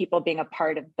possibilities. People being a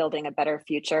part of building a better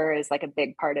future is like a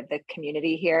big part of the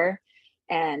community here.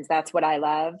 And that's what I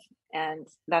love. And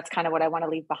that's kind of what I want to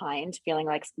leave behind, feeling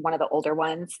like one of the older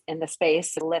ones in the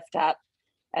space, to lift up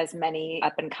as many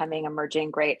up and coming emerging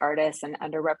great artists and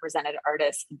underrepresented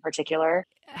artists in particular.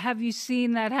 Have you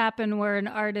seen that happen where an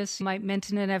artist might mint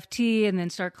an NFT and then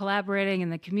start collaborating and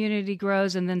the community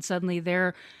grows and then suddenly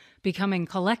they're becoming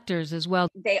collectors as well?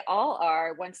 They all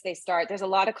are once they start. There's a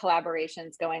lot of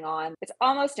collaborations going on. It's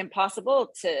almost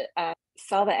impossible to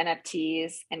sell the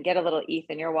NFTs and get a little ETH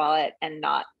in your wallet and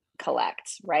not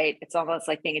collect, right? It's almost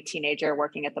like being a teenager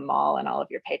working at the mall and all of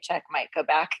your paycheck might go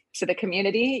back to the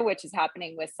community, which is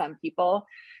happening with some people.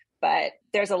 But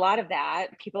there's a lot of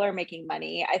that. People are making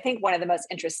money. I think one of the most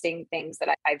interesting things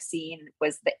that I've seen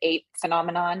was the ape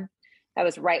phenomenon. That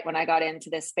was right when I got into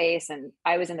this space and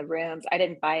I was in the rooms. I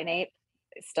didn't buy an ape.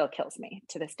 It still kills me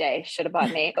to this day. Should have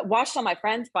bought an ape. But watched all my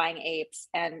friends buying apes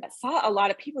and saw a lot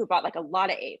of people who bought like a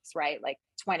lot of apes, right? Like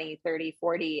 20, 30,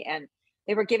 40. And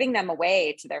they were giving them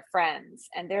away to their friends.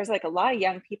 And there's like a lot of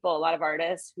young people, a lot of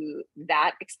artists who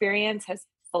that experience has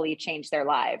fully changed their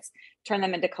lives, turned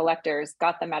them into collectors,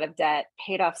 got them out of debt,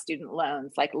 paid off student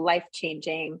loans, like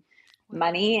life-changing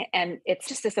money. And it's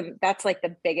just this, that's like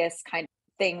the biggest kind of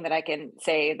thing that I can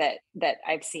say that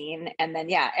I've seen. And then,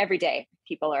 every day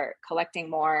people are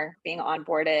collecting more, being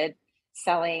onboarded,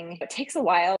 selling. It takes a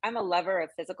while. I'm a lover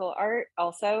of physical art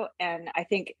also. And I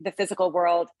think the physical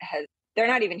world they're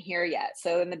not even here yet.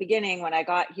 So in the beginning, when I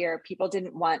got here, people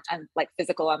didn't want like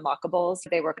physical unlockables.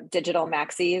 They were digital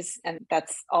maxis and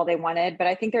that's all they wanted. But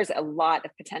I think there's a lot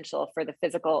of potential for the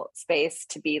physical space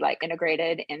to be like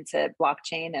integrated into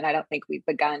blockchain. And I don't think we've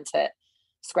begun to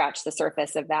scratch the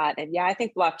surface of that. And I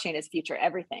think blockchain is future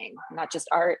everything, not just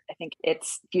art. I think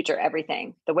it's future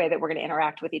everything. The way that we're going to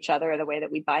interact with each other, the way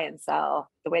that we buy and sell,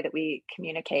 the way that we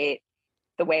communicate,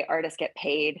 the way artists get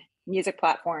paid, music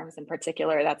platforms in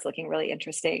particular, that's looking really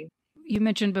interesting. You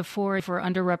mentioned before for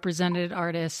underrepresented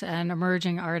artists and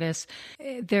emerging artists,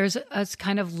 there's a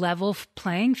kind of level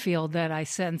playing field that I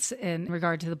sense in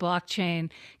regard to the blockchain.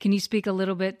 Can you speak a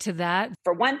little bit to that?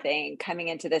 For one thing, coming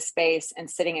into this space and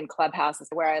sitting in Clubhouse is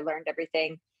where I learned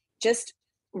everything. Just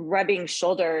rubbing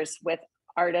shoulders with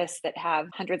artists that have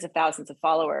hundreds of thousands of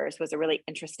followers was a really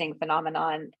interesting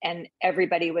phenomenon. And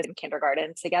everybody was in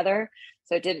kindergarten together.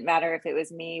 So it didn't matter if it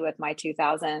was me with my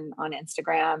 2,000 on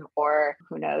Instagram or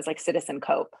who knows, like Citizen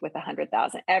Cope with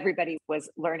 100,000. Everybody was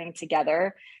learning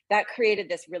together. That created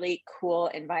this really cool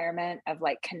environment of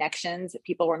like connections that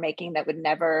people were making that would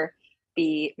never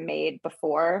be made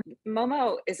before.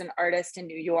 Momo is an artist in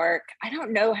New York. I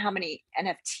don't know how many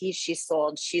NFTs she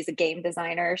sold. She's a game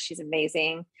designer. She's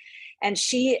amazing. And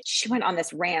she went on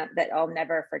this rant that I'll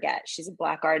never forget. She's a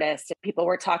Black artist. People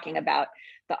were talking about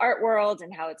the art world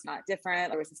and how it's not different.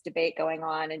 There was this debate going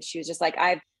on. And she was just like,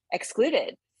 I've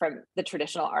excluded from the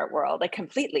traditional art world, like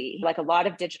completely, like a lot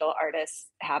of digital artists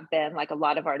have been, like a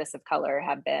lot of artists of color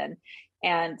have been.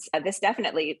 And this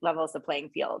definitely levels the playing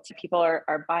field. People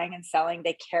are buying and selling.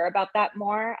 They care about that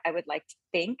more. I would like to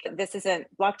think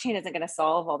blockchain isn't going to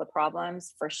solve all the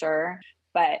problems for sure.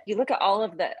 But you look at all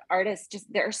of the artists,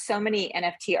 there are so many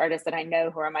NFT artists that I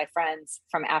know who are my friends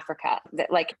from Africa that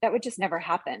would just never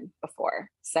happen before.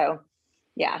 So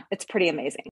it's pretty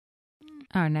amazing.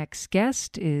 Our next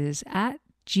guest is at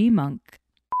GMonk.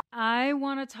 I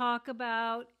want to talk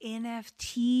about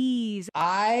NFTs.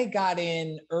 I got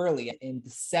in early in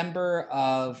December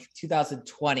of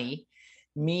 2020.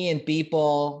 Me and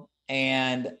Beeple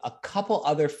and a couple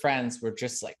other friends were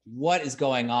just like, what is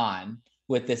going on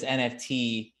with this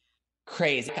NFT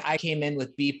craze? I came in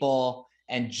with Beeple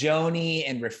and Joni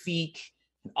and Rafiq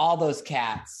and all those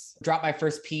cats. Dropped my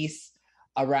first piece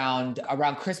around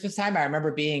Christmas time. I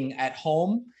remember being at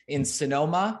home in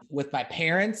Sonoma with my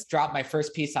parents, dropped my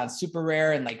first piece on Super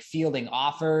Rare and like fielding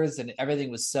offers, and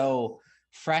everything was so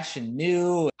fresh and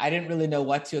new. I didn't really know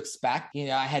what to expect. You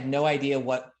know, I had no idea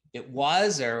what it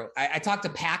was, or I talked to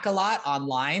Pac a lot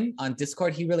online on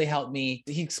Discord. He really helped me.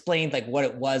 He explained like what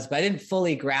it was, but I didn't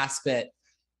fully grasp it,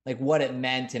 like what it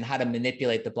meant and how to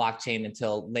manipulate the blockchain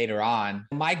until later on.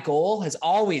 My goal has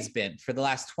always been, for the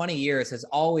last 20 years, has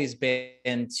always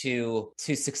been to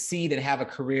succeed and have a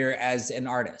career as an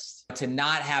artist, to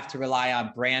not have to rely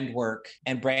on brand work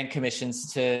and brand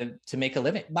commissions to make a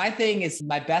living. My thing is,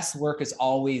 my best work is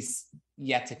always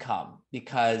yet to come,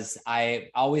 because I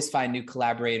always find new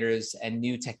collaborators and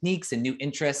new techniques and new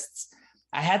interests.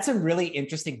 I had some really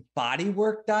interesting body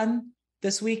work done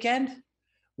this weekend,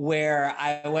 where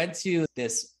I went to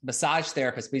this massage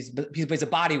therapist. He's a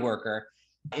body worker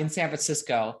in San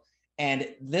Francisco. And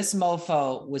this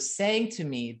mofo was saying to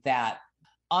me that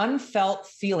unfelt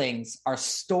feelings are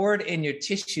stored in your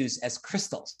tissues as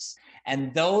crystals.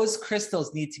 And those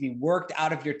crystals need to be worked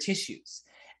out of your tissues.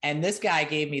 And this guy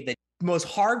gave me the most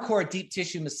hardcore deep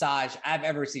tissue massage I've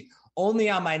ever seen,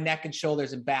 only on my neck and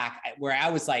shoulders and back, where I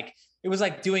was like, it was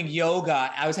like doing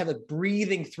yoga. I was having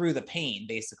breathing through the pain,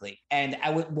 basically. And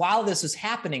while this was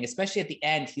happening, especially at the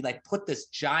end, he like put this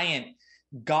giant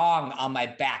gong on my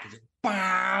back. It just,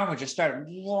 bam, and just started.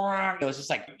 It was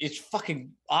just like, it's fucking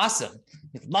awesome.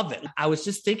 I love it. I was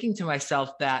just thinking to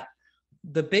myself that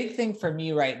the big thing for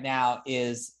me right now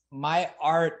is my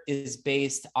art is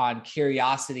based on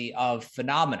curiosity of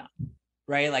phenomena,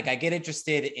 right? Like I get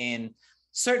interested in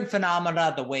certain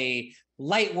phenomena, the way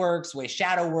light works, the way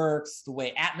shadow works, the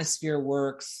way atmosphere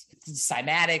works,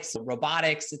 cymatics,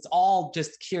 robotics. It's all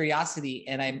just curiosity.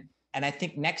 And I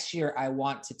think next year I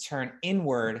want to turn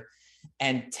inward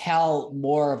and tell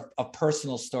more of a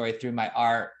personal story through my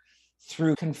art,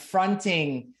 through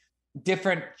confronting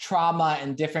different trauma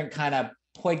and different kind of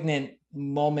poignant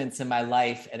moments in my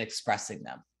life and expressing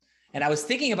them. And I was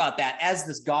thinking about that as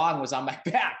this gong was on my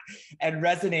back and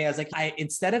resonating. I was like,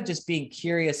 instead of just being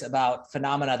curious about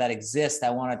phenomena that exist,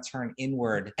 I want to turn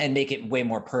inward and make it way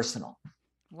more personal.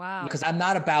 Wow. Because I'm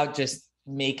not about just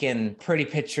making pretty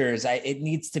pictures. It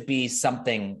needs to be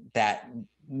something that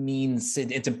means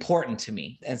it's important to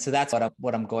me. And so that's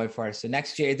what I'm going for. So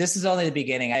next year, this is only the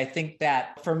beginning. I think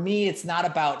that for me, it's not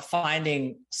about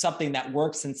finding something that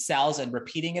works and sells and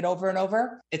repeating it over and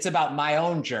over. It's about my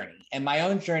own journey. And my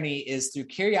own journey is through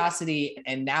curiosity.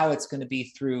 And now it's going to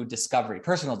be through discovery,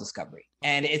 personal discovery.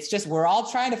 And it's just, we're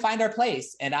all trying to find our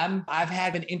place. And I've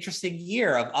had an interesting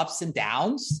year of ups and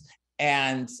downs.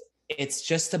 And it's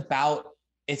just about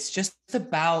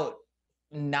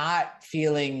not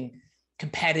feeling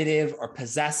competitive or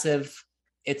possessive.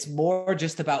 It's more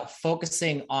just about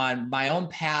focusing on my own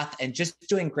path and just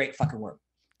doing great fucking work.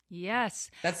 Yes.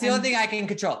 That's the only thing I can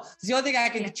control. It's the only thing I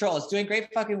can control is doing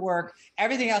great fucking work.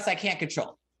 Everything else I can't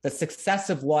control. The success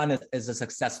of one is a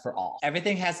success for all.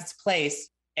 Everything has its place,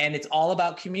 and it's all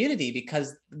about community,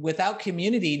 because without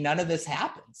community, none of this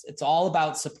happens. It's all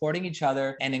about supporting each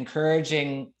other and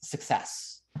encouraging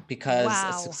success. Because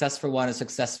a success for one is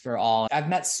success for all. I've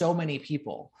met so many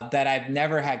people that I've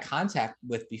never had contact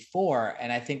with before.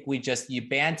 And I think you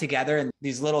band together in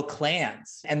these little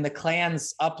clans, and the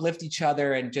clans uplift each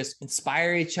other and just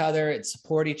inspire each other and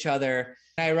support each other.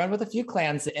 I run with a few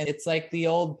clans, and it's like the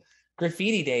old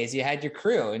graffiti days. You had your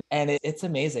crew, and it's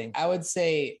amazing. I would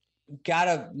say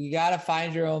you gotta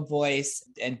find your own voice,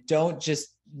 and don't just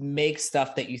make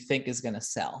stuff that you think is going to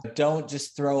sell. Don't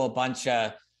just throw a bunch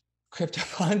of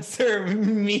CryptoPunks or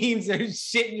memes or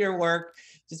shit in your work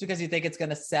just because you think it's going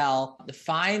to sell.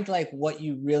 Find like what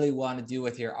you really want to do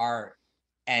with your art,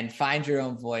 and find your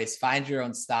own voice, find your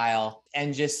own style,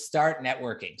 and just start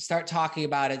networking, start talking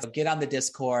about it. Get on the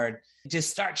Discord, just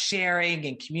start sharing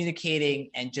and communicating,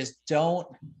 and just don't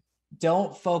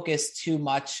focus too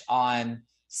much on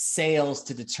sales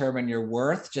to determine your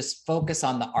worth. Just focus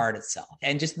on the art itself,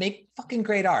 and just make fucking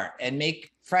great art, and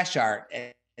make fresh art,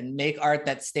 and make art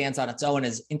that stands on its own,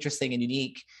 is interesting and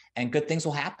unique, and good things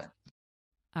will happen.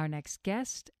 Our next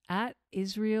guest, at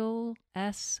Israel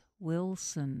S.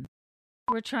 Wilson.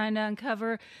 We're trying to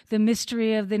uncover the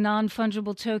mystery of the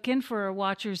non-fungible token for our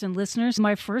watchers and listeners.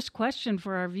 My first question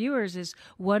for our viewers is,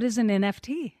 what is an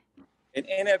NFT? An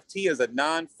NFT is a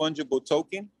non-fungible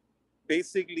token.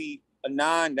 Basically,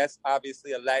 that's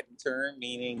obviously a Latin term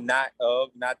meaning not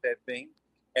that thing.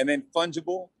 And then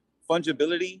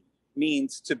fungibility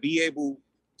means to be able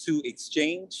to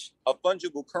exchange. A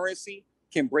fungible currency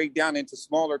can break down into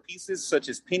smaller pieces, such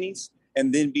as pennies,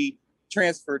 and then be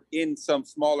transferred in some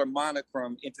smaller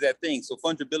monochrome into that thing. So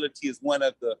fungibility is one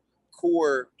of the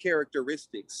core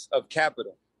characteristics of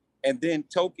capital. And then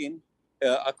token,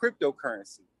 a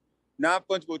cryptocurrency.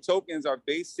 Non-fungible tokens are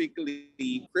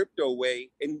basically crypto way,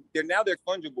 and they're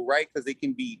fungible, right? Because they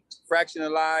can be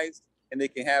fractionalized and they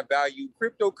can have value.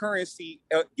 Cryptocurrency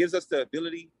gives us the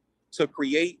ability to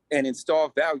create and install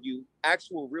value,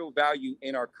 actual real value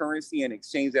in our currency and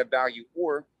exchange that value,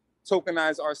 or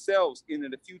tokenize ourselves into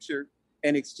the future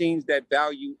and exchange that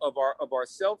value of our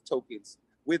self tokens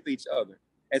with each other.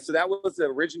 And so that was the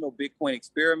original Bitcoin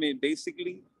experiment.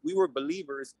 Basically, we were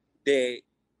believers that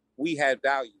we had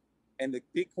value and the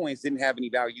Bitcoins didn't have any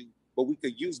value, but we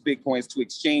could use Bitcoins to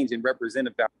exchange and represent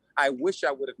a value. I wish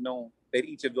I would have known that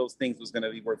each of those things was going to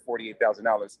be worth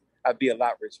 $48,000. I'd be a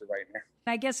lot richer right now.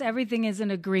 I guess everything is an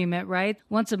agreement, right?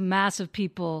 Once a mass of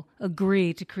people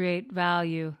agree to create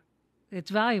value,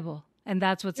 it's valuable. And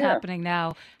that's what's happening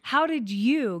now. How did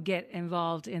you get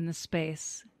involved in the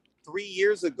space? 3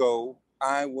 years ago,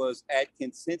 I was at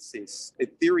Consensus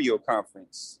Ethereal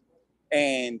conference,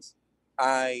 and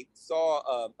I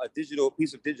saw a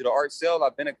piece of digital art sale.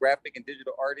 I've been a graphic and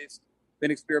digital artist,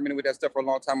 been experimenting with that stuff for a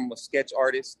long time. I'm a sketch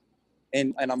artist,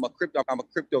 and I'm a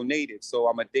crypto native. So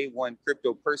I'm a day one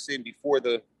crypto person. Before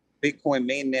the Bitcoin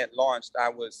mainnet launched, I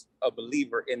was a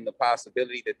believer in the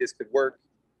possibility that this could work.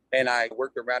 And I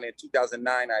worked around in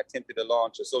 2009. I attempted to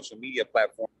launch a social media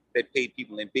platform that paid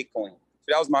people in Bitcoin. So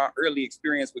that was my early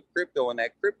experience with crypto, and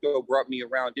that crypto brought me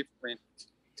around different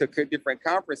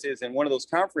conferences. And one of those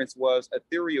conferences was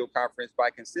Ethereal conference by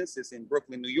Consensus in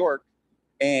Brooklyn, New York.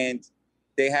 And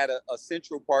they had a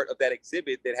central part of that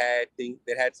exhibit that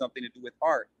had something to do with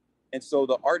art. And so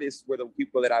the artists were the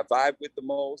people that I vibed with the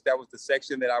most. That was the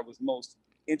section that I was most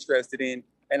interested in.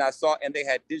 And they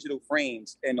had digital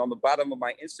frames. And on the bottom of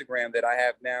my Instagram that I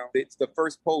have now, it's the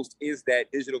first post is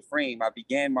that digital frame. I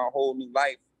began my whole new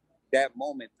life that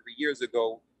moment 3 years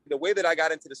ago. The way that I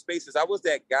got into the space is I was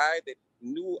that guy that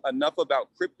knew enough about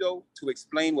crypto to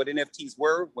explain what NFTs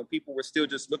were when people were still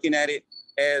just looking at it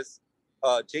as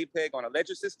a JPEG on a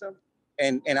ledger system.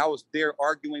 And I was there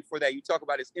arguing for that. You talk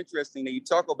about, it's interesting that you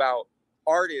talk about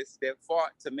artists that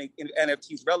fought to make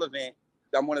NFTs relevant.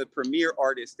 I'm one of the premier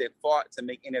artists that fought to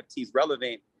make NFTs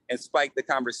relevant and spike the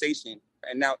conversation.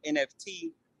 And now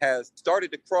NFT has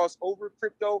started to cross over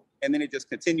crypto, and then it just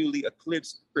continually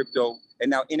eclipsed crypto. And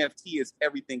now NFT is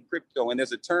everything crypto. And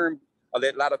there's a term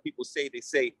that a lot of people say, they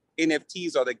say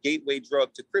NFTs are the gateway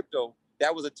drug to crypto.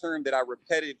 That was a term that I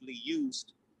repetitively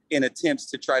used in attempts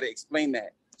to try to explain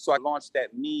that. So I launched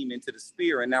that meme into the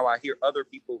sphere, and now I hear other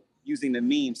people using the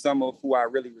meme, some of who I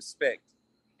really respect.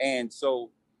 And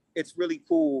so it's really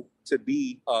cool to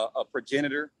be a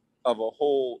progenitor of a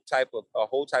whole type of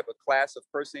class of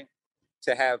person,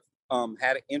 to have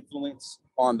had an influence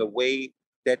on the way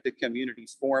that the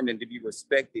community's formed and to be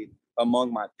respected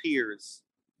among my peers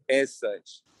as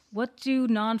such. What do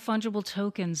non-fungible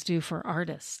tokens do for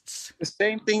artists? The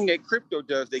same thing that crypto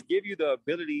does. They give you the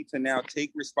ability to now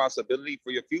take responsibility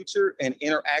for your future and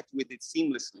interact with it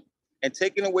seamlessly. And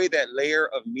taking away that layer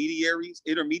of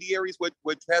intermediaries, what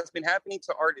has been happening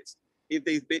to artists, if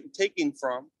they've been taken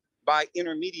from by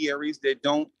intermediaries that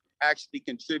don't actually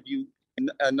contribute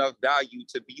enough value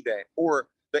to be that, or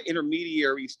the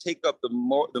intermediaries take up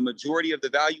the majority of the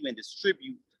value and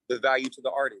distribute the value to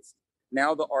the artist.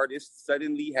 Now the artists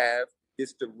suddenly have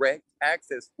this direct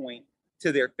access point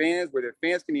to their fans, where their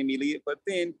fans can emulate it, but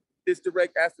then this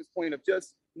direct access point of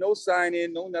just no sign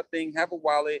in, no nothing, have a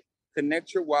wallet,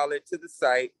 connect your wallet to the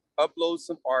site, upload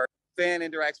some art, fan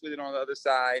interacts with it on the other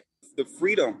side. The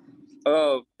freedom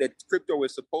of that crypto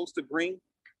is supposed to bring,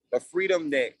 the freedom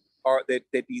that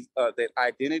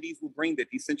identities will bring,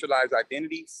 that decentralized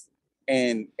identities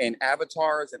and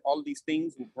avatars and all of these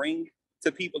things will bring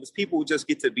to people, is people who just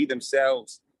get to be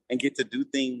themselves and get to do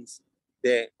things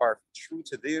that are true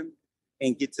to them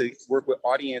and get to work with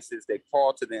audiences that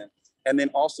call to them. And then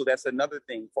also, that's another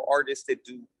thing for artists that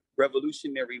do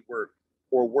revolutionary work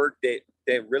or work that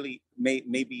really may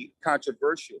be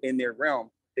controversial in their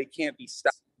realm. They can't be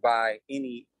stopped by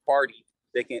any party.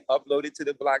 They can upload it to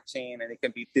the blockchain, and it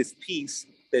can be this piece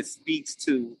that speaks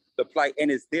to the plight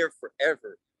and is there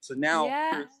forever. So now,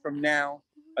 years from now,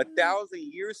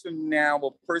 1,000 years from now,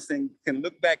 a person can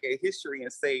look back at history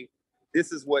and say,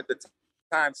 this is what the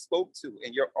time spoke to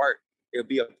in your art. It'll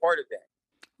be a part of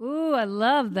that. Ooh, I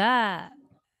love that.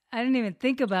 I didn't even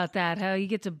think about that, how you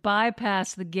get to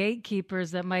bypass the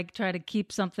gatekeepers that might try to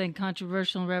keep something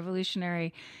controversial and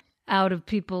revolutionary out of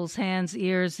people's hands,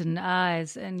 ears, and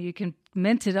eyes, and you can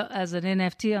mint it as an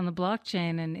NFT on the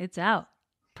blockchain, and it's out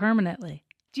permanently.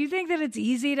 Do you think that it's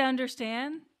easy to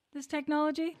understand this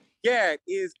technology? Yeah, it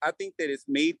is. I think that it's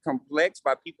made complex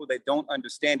by people that don't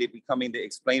understand it becoming the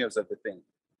explainers of the thing.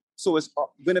 So it's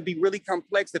going to be really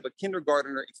complex if a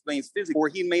kindergartner explains physics, or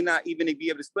he may not even be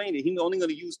able to explain it. He's only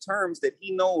going to use terms that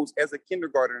he knows as a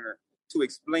kindergartner to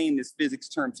explain this physics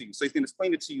term to you. So he's going to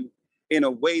explain it to you in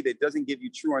a way that doesn't give you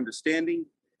true understanding.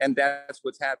 And that's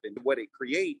what's happened. What it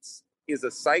creates is a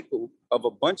cycle of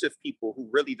a bunch of people who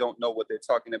really don't know what they're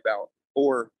talking about,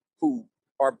 or who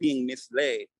are being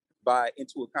misled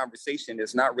into a conversation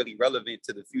that's not really relevant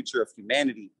to the future of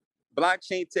humanity.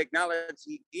 Blockchain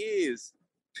technology is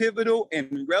pivotal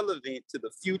and relevant to the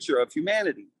future of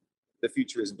humanity. The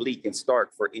future is bleak and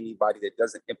stark for anybody that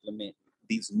doesn't implement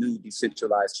these new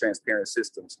decentralized, transparent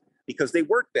systems, because they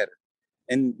work better.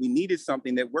 And we needed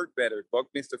something that worked better.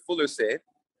 Buckminster Fuller said,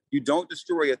 you don't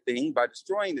destroy a thing by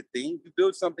destroying the thing, you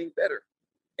build something better.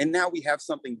 And now we have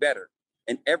something better.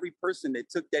 And every person that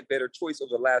took that better choice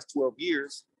over the last 12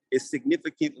 years is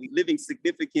living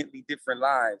significantly different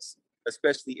lives,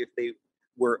 especially if they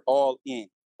were all in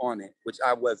on it, which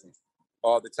I wasn't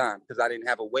all the time, because I didn't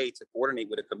have a way to coordinate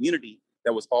with a community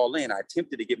that was all in. I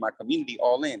attempted to get my community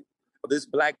all in. But this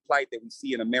Black plight that we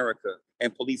see in America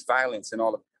and police violence and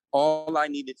all I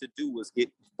needed to do was get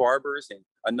barbers and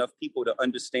enough people to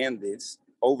understand this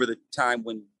over the time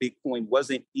when Bitcoin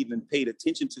wasn't even paid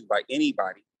attention to by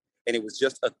anybody. And it was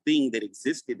just a thing that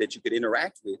existed that you could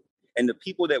interact with. And the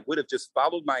people that would have just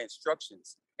followed my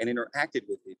instructions and interacted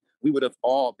with it, we would have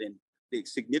all been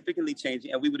significantly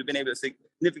changing, and we would have been able to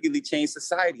significantly change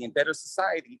society and better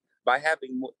society by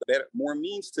having more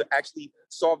means to actually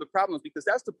solve the problems, because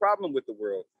that's the problem with the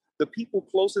world. The people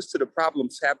closest to the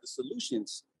problems have the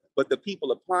solutions, but the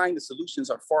people applying the solutions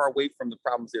are far away from the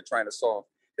problems they're trying to solve.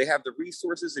 They have the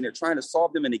resources and they're trying to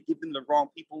solve them, and they give them the wrong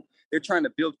people. They're trying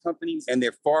to build companies and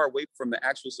they're far away from the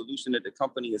actual solution that the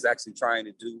company is actually trying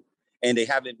to do. And they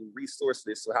haven't been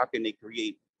resourceless. So how can they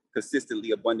create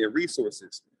consistently abundant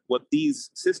resources? What these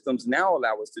systems now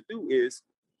allow us to do is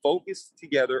focus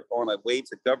together on a way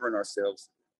to govern ourselves.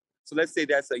 So let's say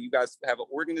you guys have an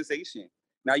organization.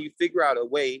 Now you figure out a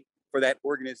way for that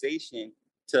organization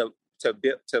to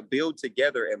build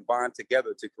together and bond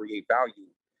together to create value.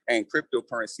 And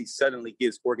cryptocurrency suddenly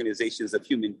gives organizations of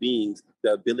human beings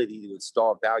the ability to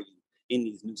install value in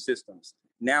these new systems.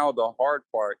 Now the hard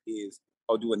part is,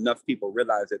 do enough people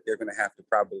realize that they're going to have to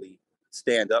probably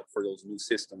stand up for those new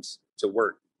systems to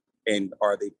work? And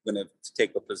are they going to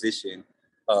take a position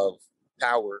of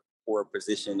power or a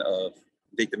position of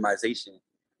victimization,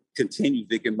 continued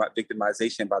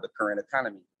victimization by the current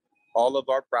economy? All of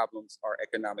our problems are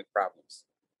economic problems.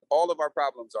 All of our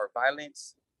problems are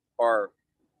violence, are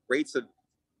rates of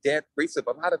death, rates of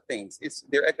a lot of things.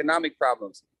 They're economic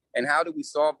problems. And how do we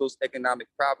solve those economic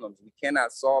problems? We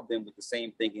cannot solve them with the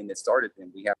same thinking that started them.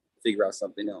 We have to figure out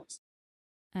something else.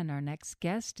 And our next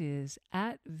guest is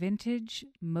at Vintage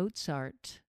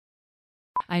Mozart.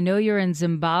 I know you're in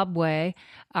Zimbabwe.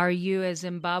 Are you a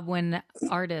Zimbabwean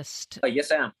artist?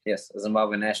 Yes, I am. Yes, a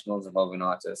Zimbabwean national, Zimbabwean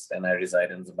artist, and I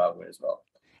reside in Zimbabwe as well.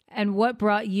 And what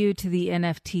brought you to the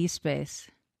NFT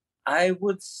space? I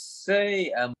would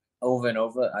say over and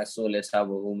over, I saw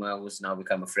Letabo Uma, who's now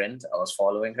become a friend. I was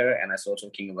following her and I saw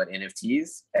talking about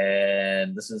NFTs.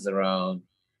 And this is around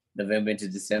November into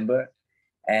December.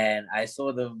 And I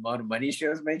saw the amount of money she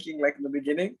was making like in the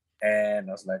beginning. And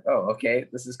I was like, oh, okay,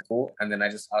 this is cool. And then I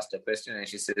just asked her a question and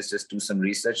she says, just do some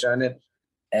research on it.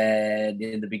 And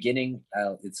in the beginning,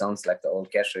 it sounds like the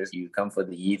old cash race. You come for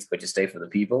the eats, but you stay for the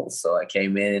people. So I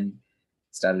came in,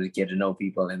 started to get to know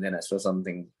people. And then I saw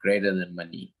something greater than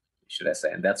money, should I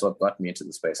say. And that's what got me into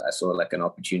the space. I saw like an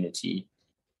opportunity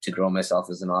to grow myself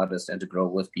as an artist and to grow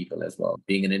with people as well.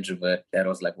 Being an introvert, that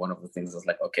was like one of the things I was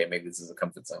like, okay, maybe this is a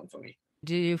comfort zone for me.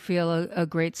 Do you feel a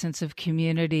great sense of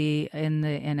community in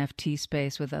the NFT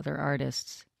space with other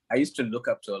artists? I used to look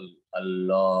up to a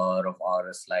lot of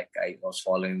artists. Like I was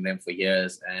following them for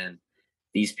years, and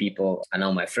these people are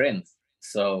now my friends.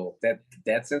 So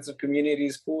that sense of community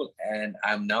is cool. And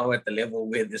I'm now at the level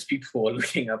where there's people who are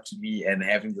looking up to me and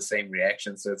having the same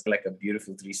reaction. So it's like a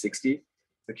beautiful 360.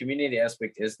 The community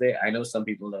aspect is there. I know some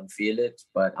people don't feel it,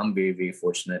 but I'm very, very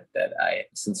fortunate that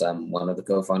since I'm one of the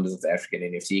co-founders of the African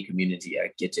NFT community,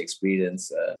 I get to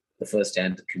experience the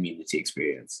first-hand community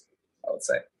experience, I would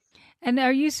say. And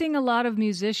are you seeing a lot of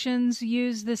musicians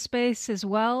use this space as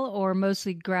well, or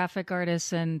mostly graphic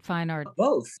artists and fine art?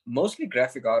 Both. Mostly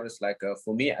graphic artists. Like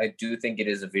for me, I do think it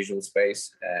is a visual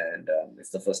space, and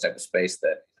it's the first type of space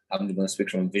that I'm going to speak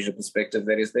from a visual perspective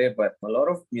that is there. But a lot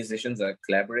of musicians are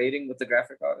collaborating with the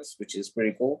graphic artists, which is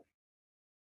pretty cool.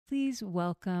 Please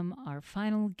welcome our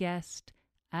final guest,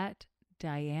 at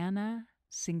Diana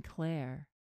Sinclair.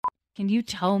 Can you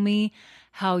tell me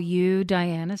how you,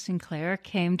 Diana Sinclair,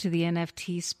 came to the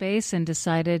NFT space and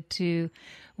decided to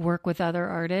work with other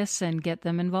artists and get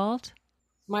them involved?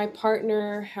 My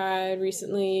partner had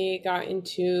recently got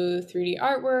into 3D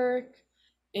artwork,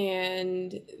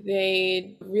 and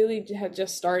they really had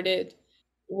just started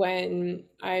when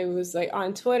I was like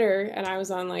on Twitter, and I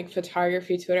was on like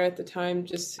photography Twitter at the time.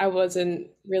 Just I wasn't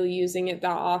really using it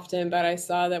that often, but I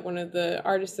saw that one of the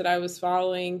artists that I was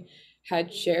following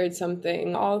had shared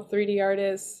something. All 3D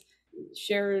artists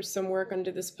share some work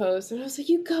under this post, and I was like,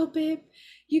 "You go, babe.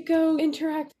 You go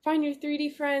interact, find your 3D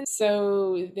friends."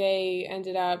 So they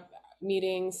ended up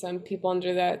meeting some people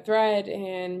under that thread,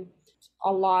 and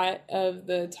a lot of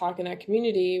the talk in that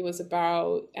community was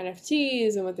about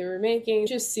NFTs and what they were making.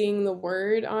 Just seeing the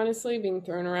word, honestly, being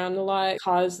thrown around a lot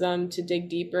caused them to dig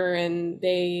deeper, and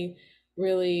they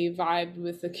really vibed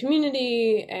with the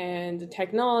community and the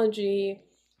technology.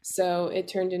 So it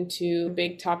turned into a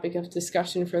big topic of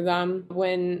discussion for them.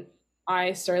 When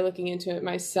I started looking into it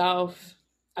myself,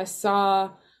 I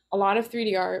saw a lot of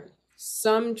 3D art,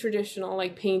 some traditional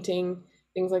like painting,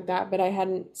 things like that, but I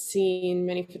hadn't seen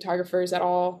many photographers at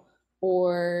all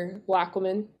or Black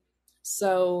women.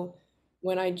 So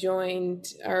when I joined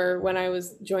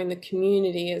the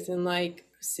community, as in like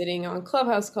sitting on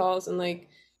Clubhouse calls and like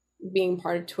being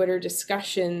part of Twitter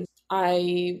discussions,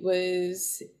 I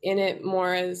was in it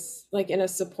more as like in a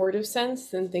supportive sense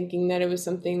than thinking that it was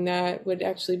something that would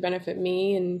actually benefit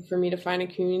me and for me to find a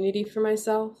community for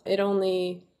myself. It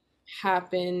only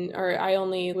happened, or I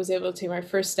only was able to take my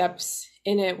first steps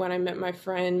in it when I met my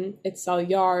friend Itzel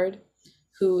Yard,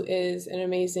 who is an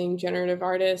amazing generative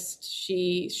artist.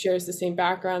 She shares the same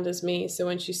background as me. So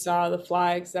when she saw the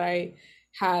flags that I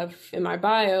have in my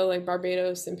bio, like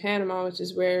Barbados and Panama, which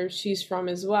is where she's from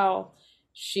as well,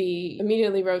 she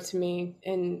immediately wrote to me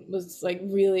and was like,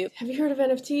 "Really, have you heard of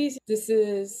NFTs?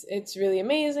 It's really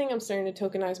amazing. I'm starting to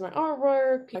tokenize my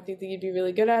artwork. I think that you'd be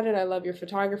really good at it. I love your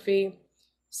photography."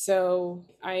 So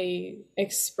I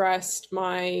expressed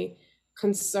my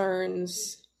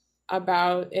concerns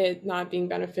about it not being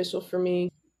beneficial for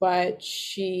me, but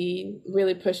she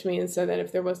really pushed me and said that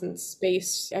if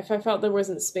I felt there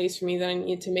wasn't space for me, then I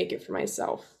needed to make it for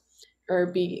myself or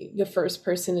be the first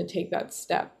person to take that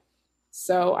step.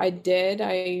 So I did.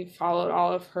 I followed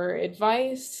all of her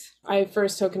advice. I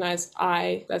first tokenized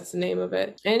that's the name of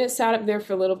it. And it sat up there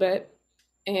for a little bit,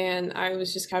 and I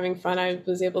was just having fun. I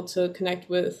was able to connect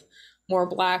with more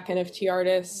Black NFT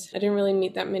artists. I didn't really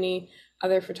meet that many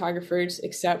other photographers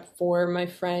except for my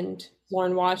friend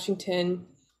Lauren Washington,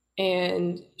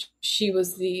 and she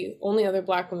was the only other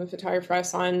Black woman photographer I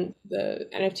saw on the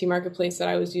NFT marketplace that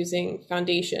I was using,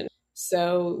 Foundation.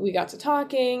 So we got to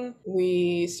talking,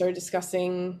 we started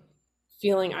discussing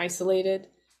feeling isolated,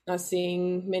 not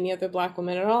seeing many other Black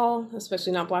women at all,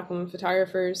 especially not Black women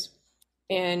photographers.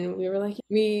 And we were like,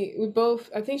 we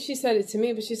both, I think she said it to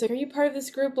me, but she's like, "Are you part of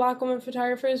this group, Black Women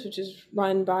Photographers," which is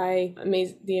run by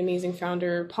the amazing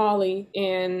founder, Polly.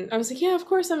 And I was like, "Yeah, of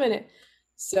course I'm in it."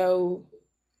 So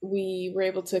we were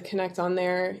able to connect on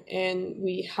there, and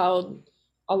we held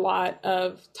a lot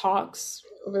of talks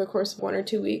over the course of 1 or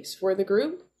 2 weeks for the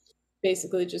group,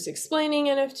 basically just explaining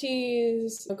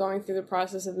NFTs, going through the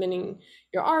process of minting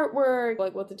your artwork,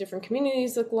 like what the different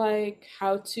communities look like,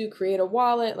 how to create a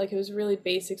wallet. Like, it was really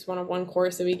basics 101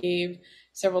 course that we gave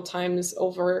several times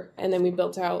over, and then we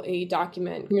built out a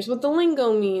document. Here's what the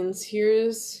lingo means,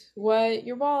 here's what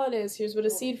your wallet is, here's what a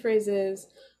seed phrase is,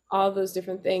 all those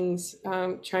different things,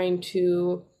 trying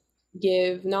to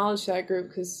give knowledge to that group,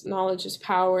 because knowledge is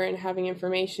power and having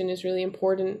information is really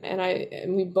important.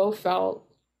 And we both felt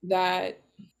that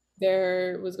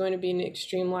there was going to be an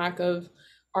extreme lack of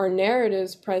our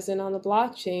narratives present on the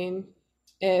blockchain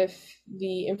if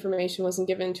the information wasn't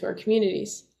given to our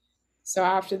communities. So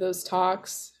after those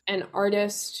talks, an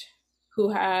artist who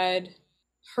had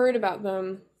heard about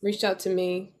them reached out to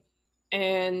me.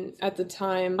 And at the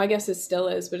time, I guess it still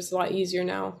is, but it's a lot easier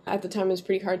now. At the time, it was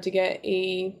pretty hard to get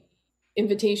a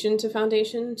invitation to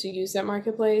Foundation to use that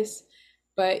marketplace,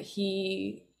 but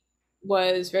he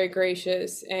was very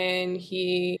gracious, and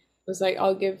he was like,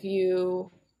 "I'll give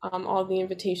you all the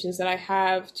invitations that I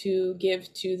have to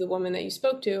give to the woman that you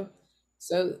spoke to."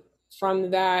 So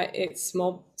from that, it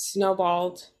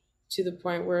snowballed to the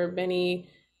point where many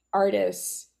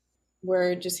artists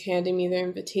were just handing me their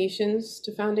invitations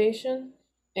to Foundation,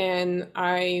 and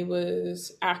I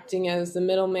was acting as the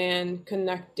middleman,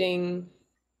 connecting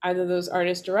either those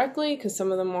artists directly, because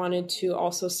some of them wanted to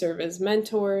also serve as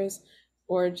mentors,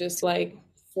 or just like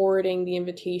forwarding the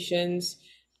invitations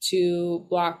to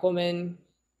Black women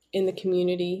in the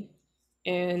community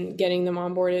and getting them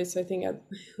onboarded. So I think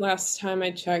last time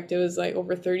I checked, it was like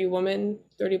over 30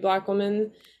 Black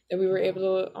women that we were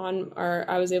able to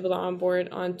I was able to onboard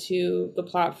onto the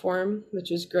platform,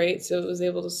 which was great. So it was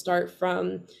able to start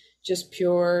from just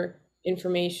pure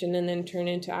information and then turn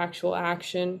into actual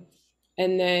action.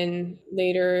 And then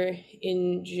later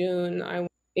in June, I was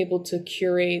able to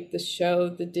curate the show,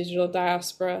 The Digital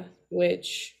Diaspora,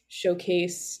 which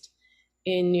showcased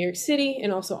in New York City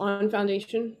and also on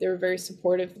Foundation. They were very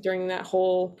supportive during that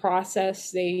whole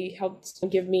process. They helped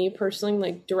give me personally,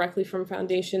 like directly from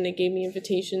Foundation, they gave me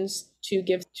invitations to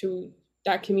give to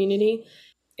that community.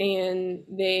 And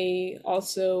they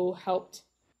also helped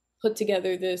put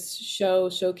together this show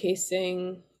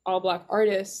showcasing all Black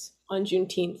artists on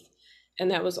Juneteenth.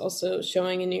 And that was also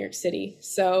showing in New York City.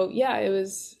 So yeah,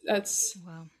 that's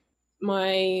wow.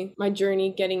 my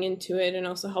journey getting into it and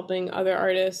also helping other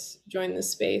artists join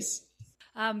this space.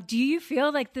 Do you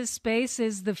feel like this space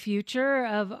is the future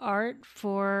of art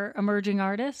for emerging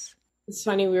artists? It's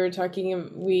funny,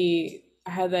 I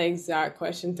had that exact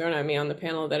question thrown at me on the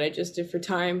panel that I just did for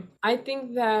Time. I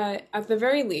think that at the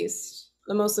very least,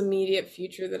 the most immediate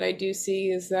future that I do see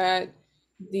is that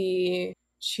the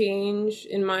change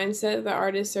in mindset that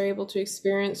artists are able to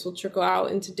experience will trickle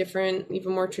out into different,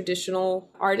 even more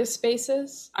traditional artist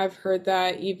spaces. I've heard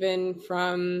that even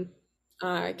from,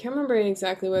 I can't remember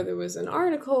exactly whether it was an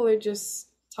article or just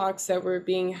talks that were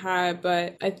being had,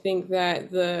 but I think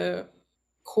that the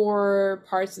core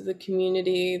parts of the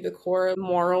community, the core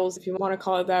morals, if you want to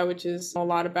call it that, which is a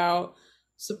lot about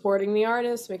supporting the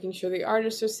artists, making sure the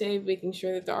artists are safe, making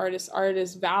sure that the artist's art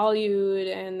is valued,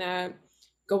 and that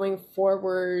going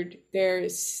forward, there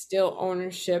is still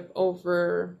ownership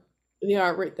over the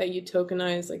artwork that you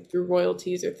tokenize, like through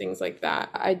royalties or things like that.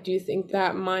 I do think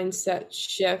that mindset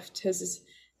shift has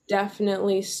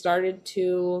definitely started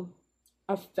to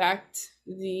affect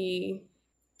the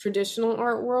traditional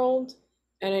art world.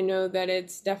 And I know that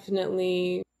it's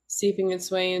definitely seeping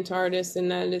its way into artists and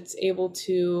that it's able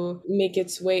to make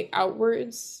its way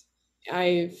outwards.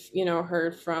 I've,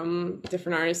 heard from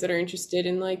different artists that are interested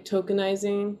in like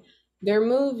tokenizing their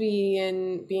movie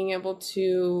and being able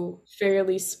to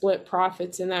fairly split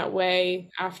profits in that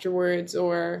way afterwards.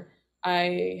 Or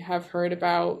I have heard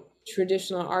about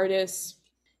traditional artists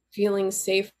feeling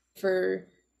safer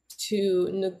to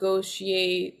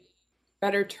negotiate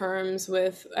better terms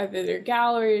with either their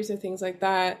galleries or things like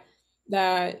that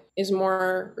is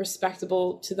more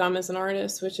respectable to them as an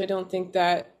artist, which I don't think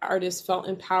that artists felt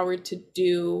empowered to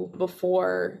do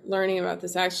before learning about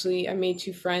this. Actually, I made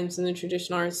two friends in the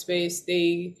traditional art space.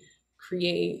 They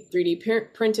create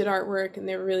 3D printed artwork and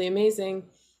they were really amazing.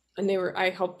 And I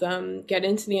helped them get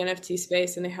into the NFT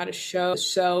space, and they had a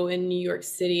show in New York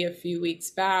City a few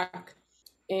weeks back,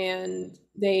 and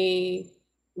they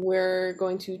were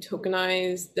going to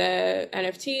tokenize the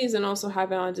NFTs and also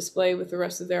have it on display with the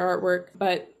rest of their artwork.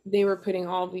 But they were putting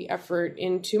all the effort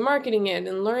into marketing it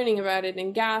and learning about it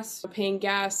and paying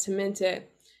gas to mint it.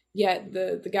 Yet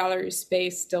the gallery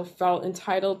space still felt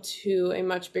entitled to a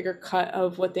much bigger cut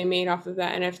of what they made off of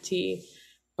that NFT.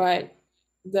 But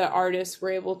the artists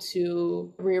were able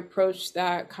to reapproach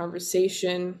that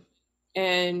conversation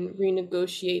and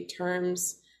renegotiate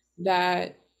terms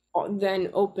that then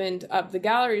opened up the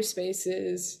gallery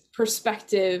space's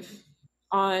perspective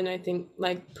on, I think,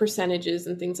 like percentages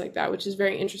and things like that, which is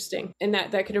very interesting. And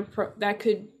that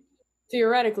could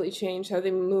theoretically change how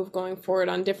they move going forward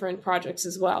on different projects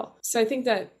as well. So I think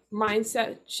that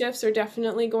mindset shifts are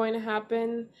definitely going to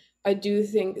happen. I do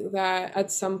think that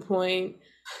at some point,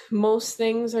 most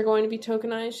things are going to be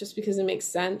tokenized just because it makes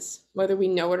sense, whether we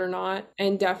know it or not.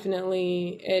 And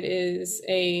definitely it is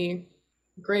a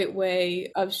great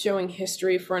way of showing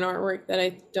history for an artwork that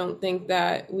I don't think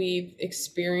that we've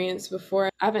experienced before.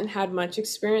 I haven't had much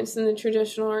experience in the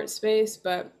traditional art space,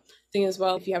 but I think as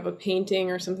well, if you have a painting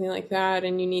or something like that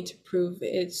and you need to prove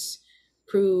its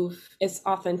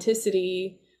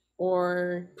authenticity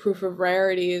or proof of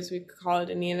rarity, as we call it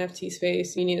in the NFT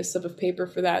space, you need a slip of paper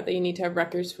for that you need to have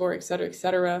records for, et cetera, et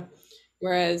cetera.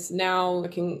 Whereas now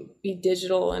it can be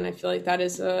digital, and I feel like that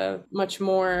is a much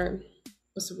more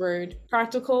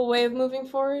practical way of moving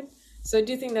forward. So I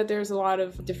do think that there's a lot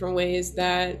of different ways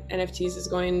that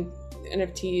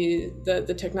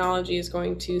the technology is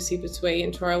going to seep its way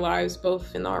into our lives,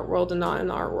 both in the art world and not in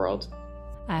the art world.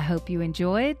 I hope you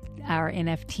enjoyed our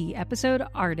NFT episode,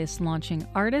 Artists Launching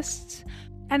Artists.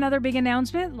 Another big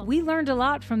announcement. We learned a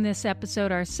lot from this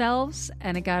episode ourselves,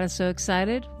 and it got us so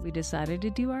excited, we decided to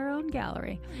do our own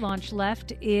gallery. Launch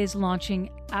Left is launching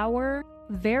our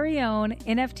very own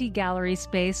NFT gallery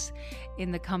space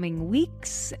in the coming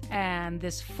weeks. And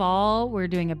this fall, we're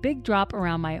doing a big drop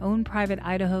around my own private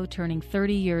Idaho turning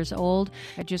 30 years old.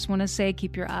 I just want to say,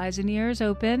 keep your eyes and ears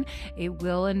open. It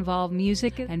will involve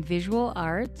music and visual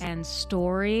art and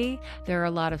story. There are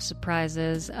a lot of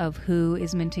surprises of who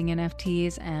is minting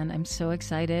NFTs, and I'm so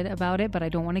excited about it, but I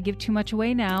don't want to give too much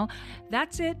away now.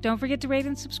 That's it. Don't forget to rate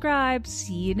and subscribe.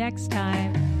 See you next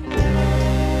time.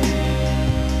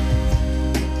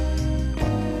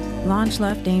 Launch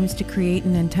Left aims to create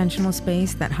an intentional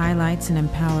space that highlights and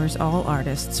empowers all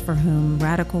artists for whom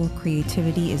radical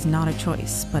creativity is not a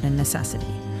choice, but a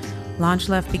necessity. Launch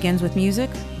Left begins with music,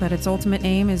 but its ultimate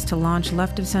aim is to launch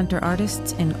left-of-center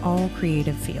artists in all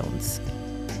creative fields.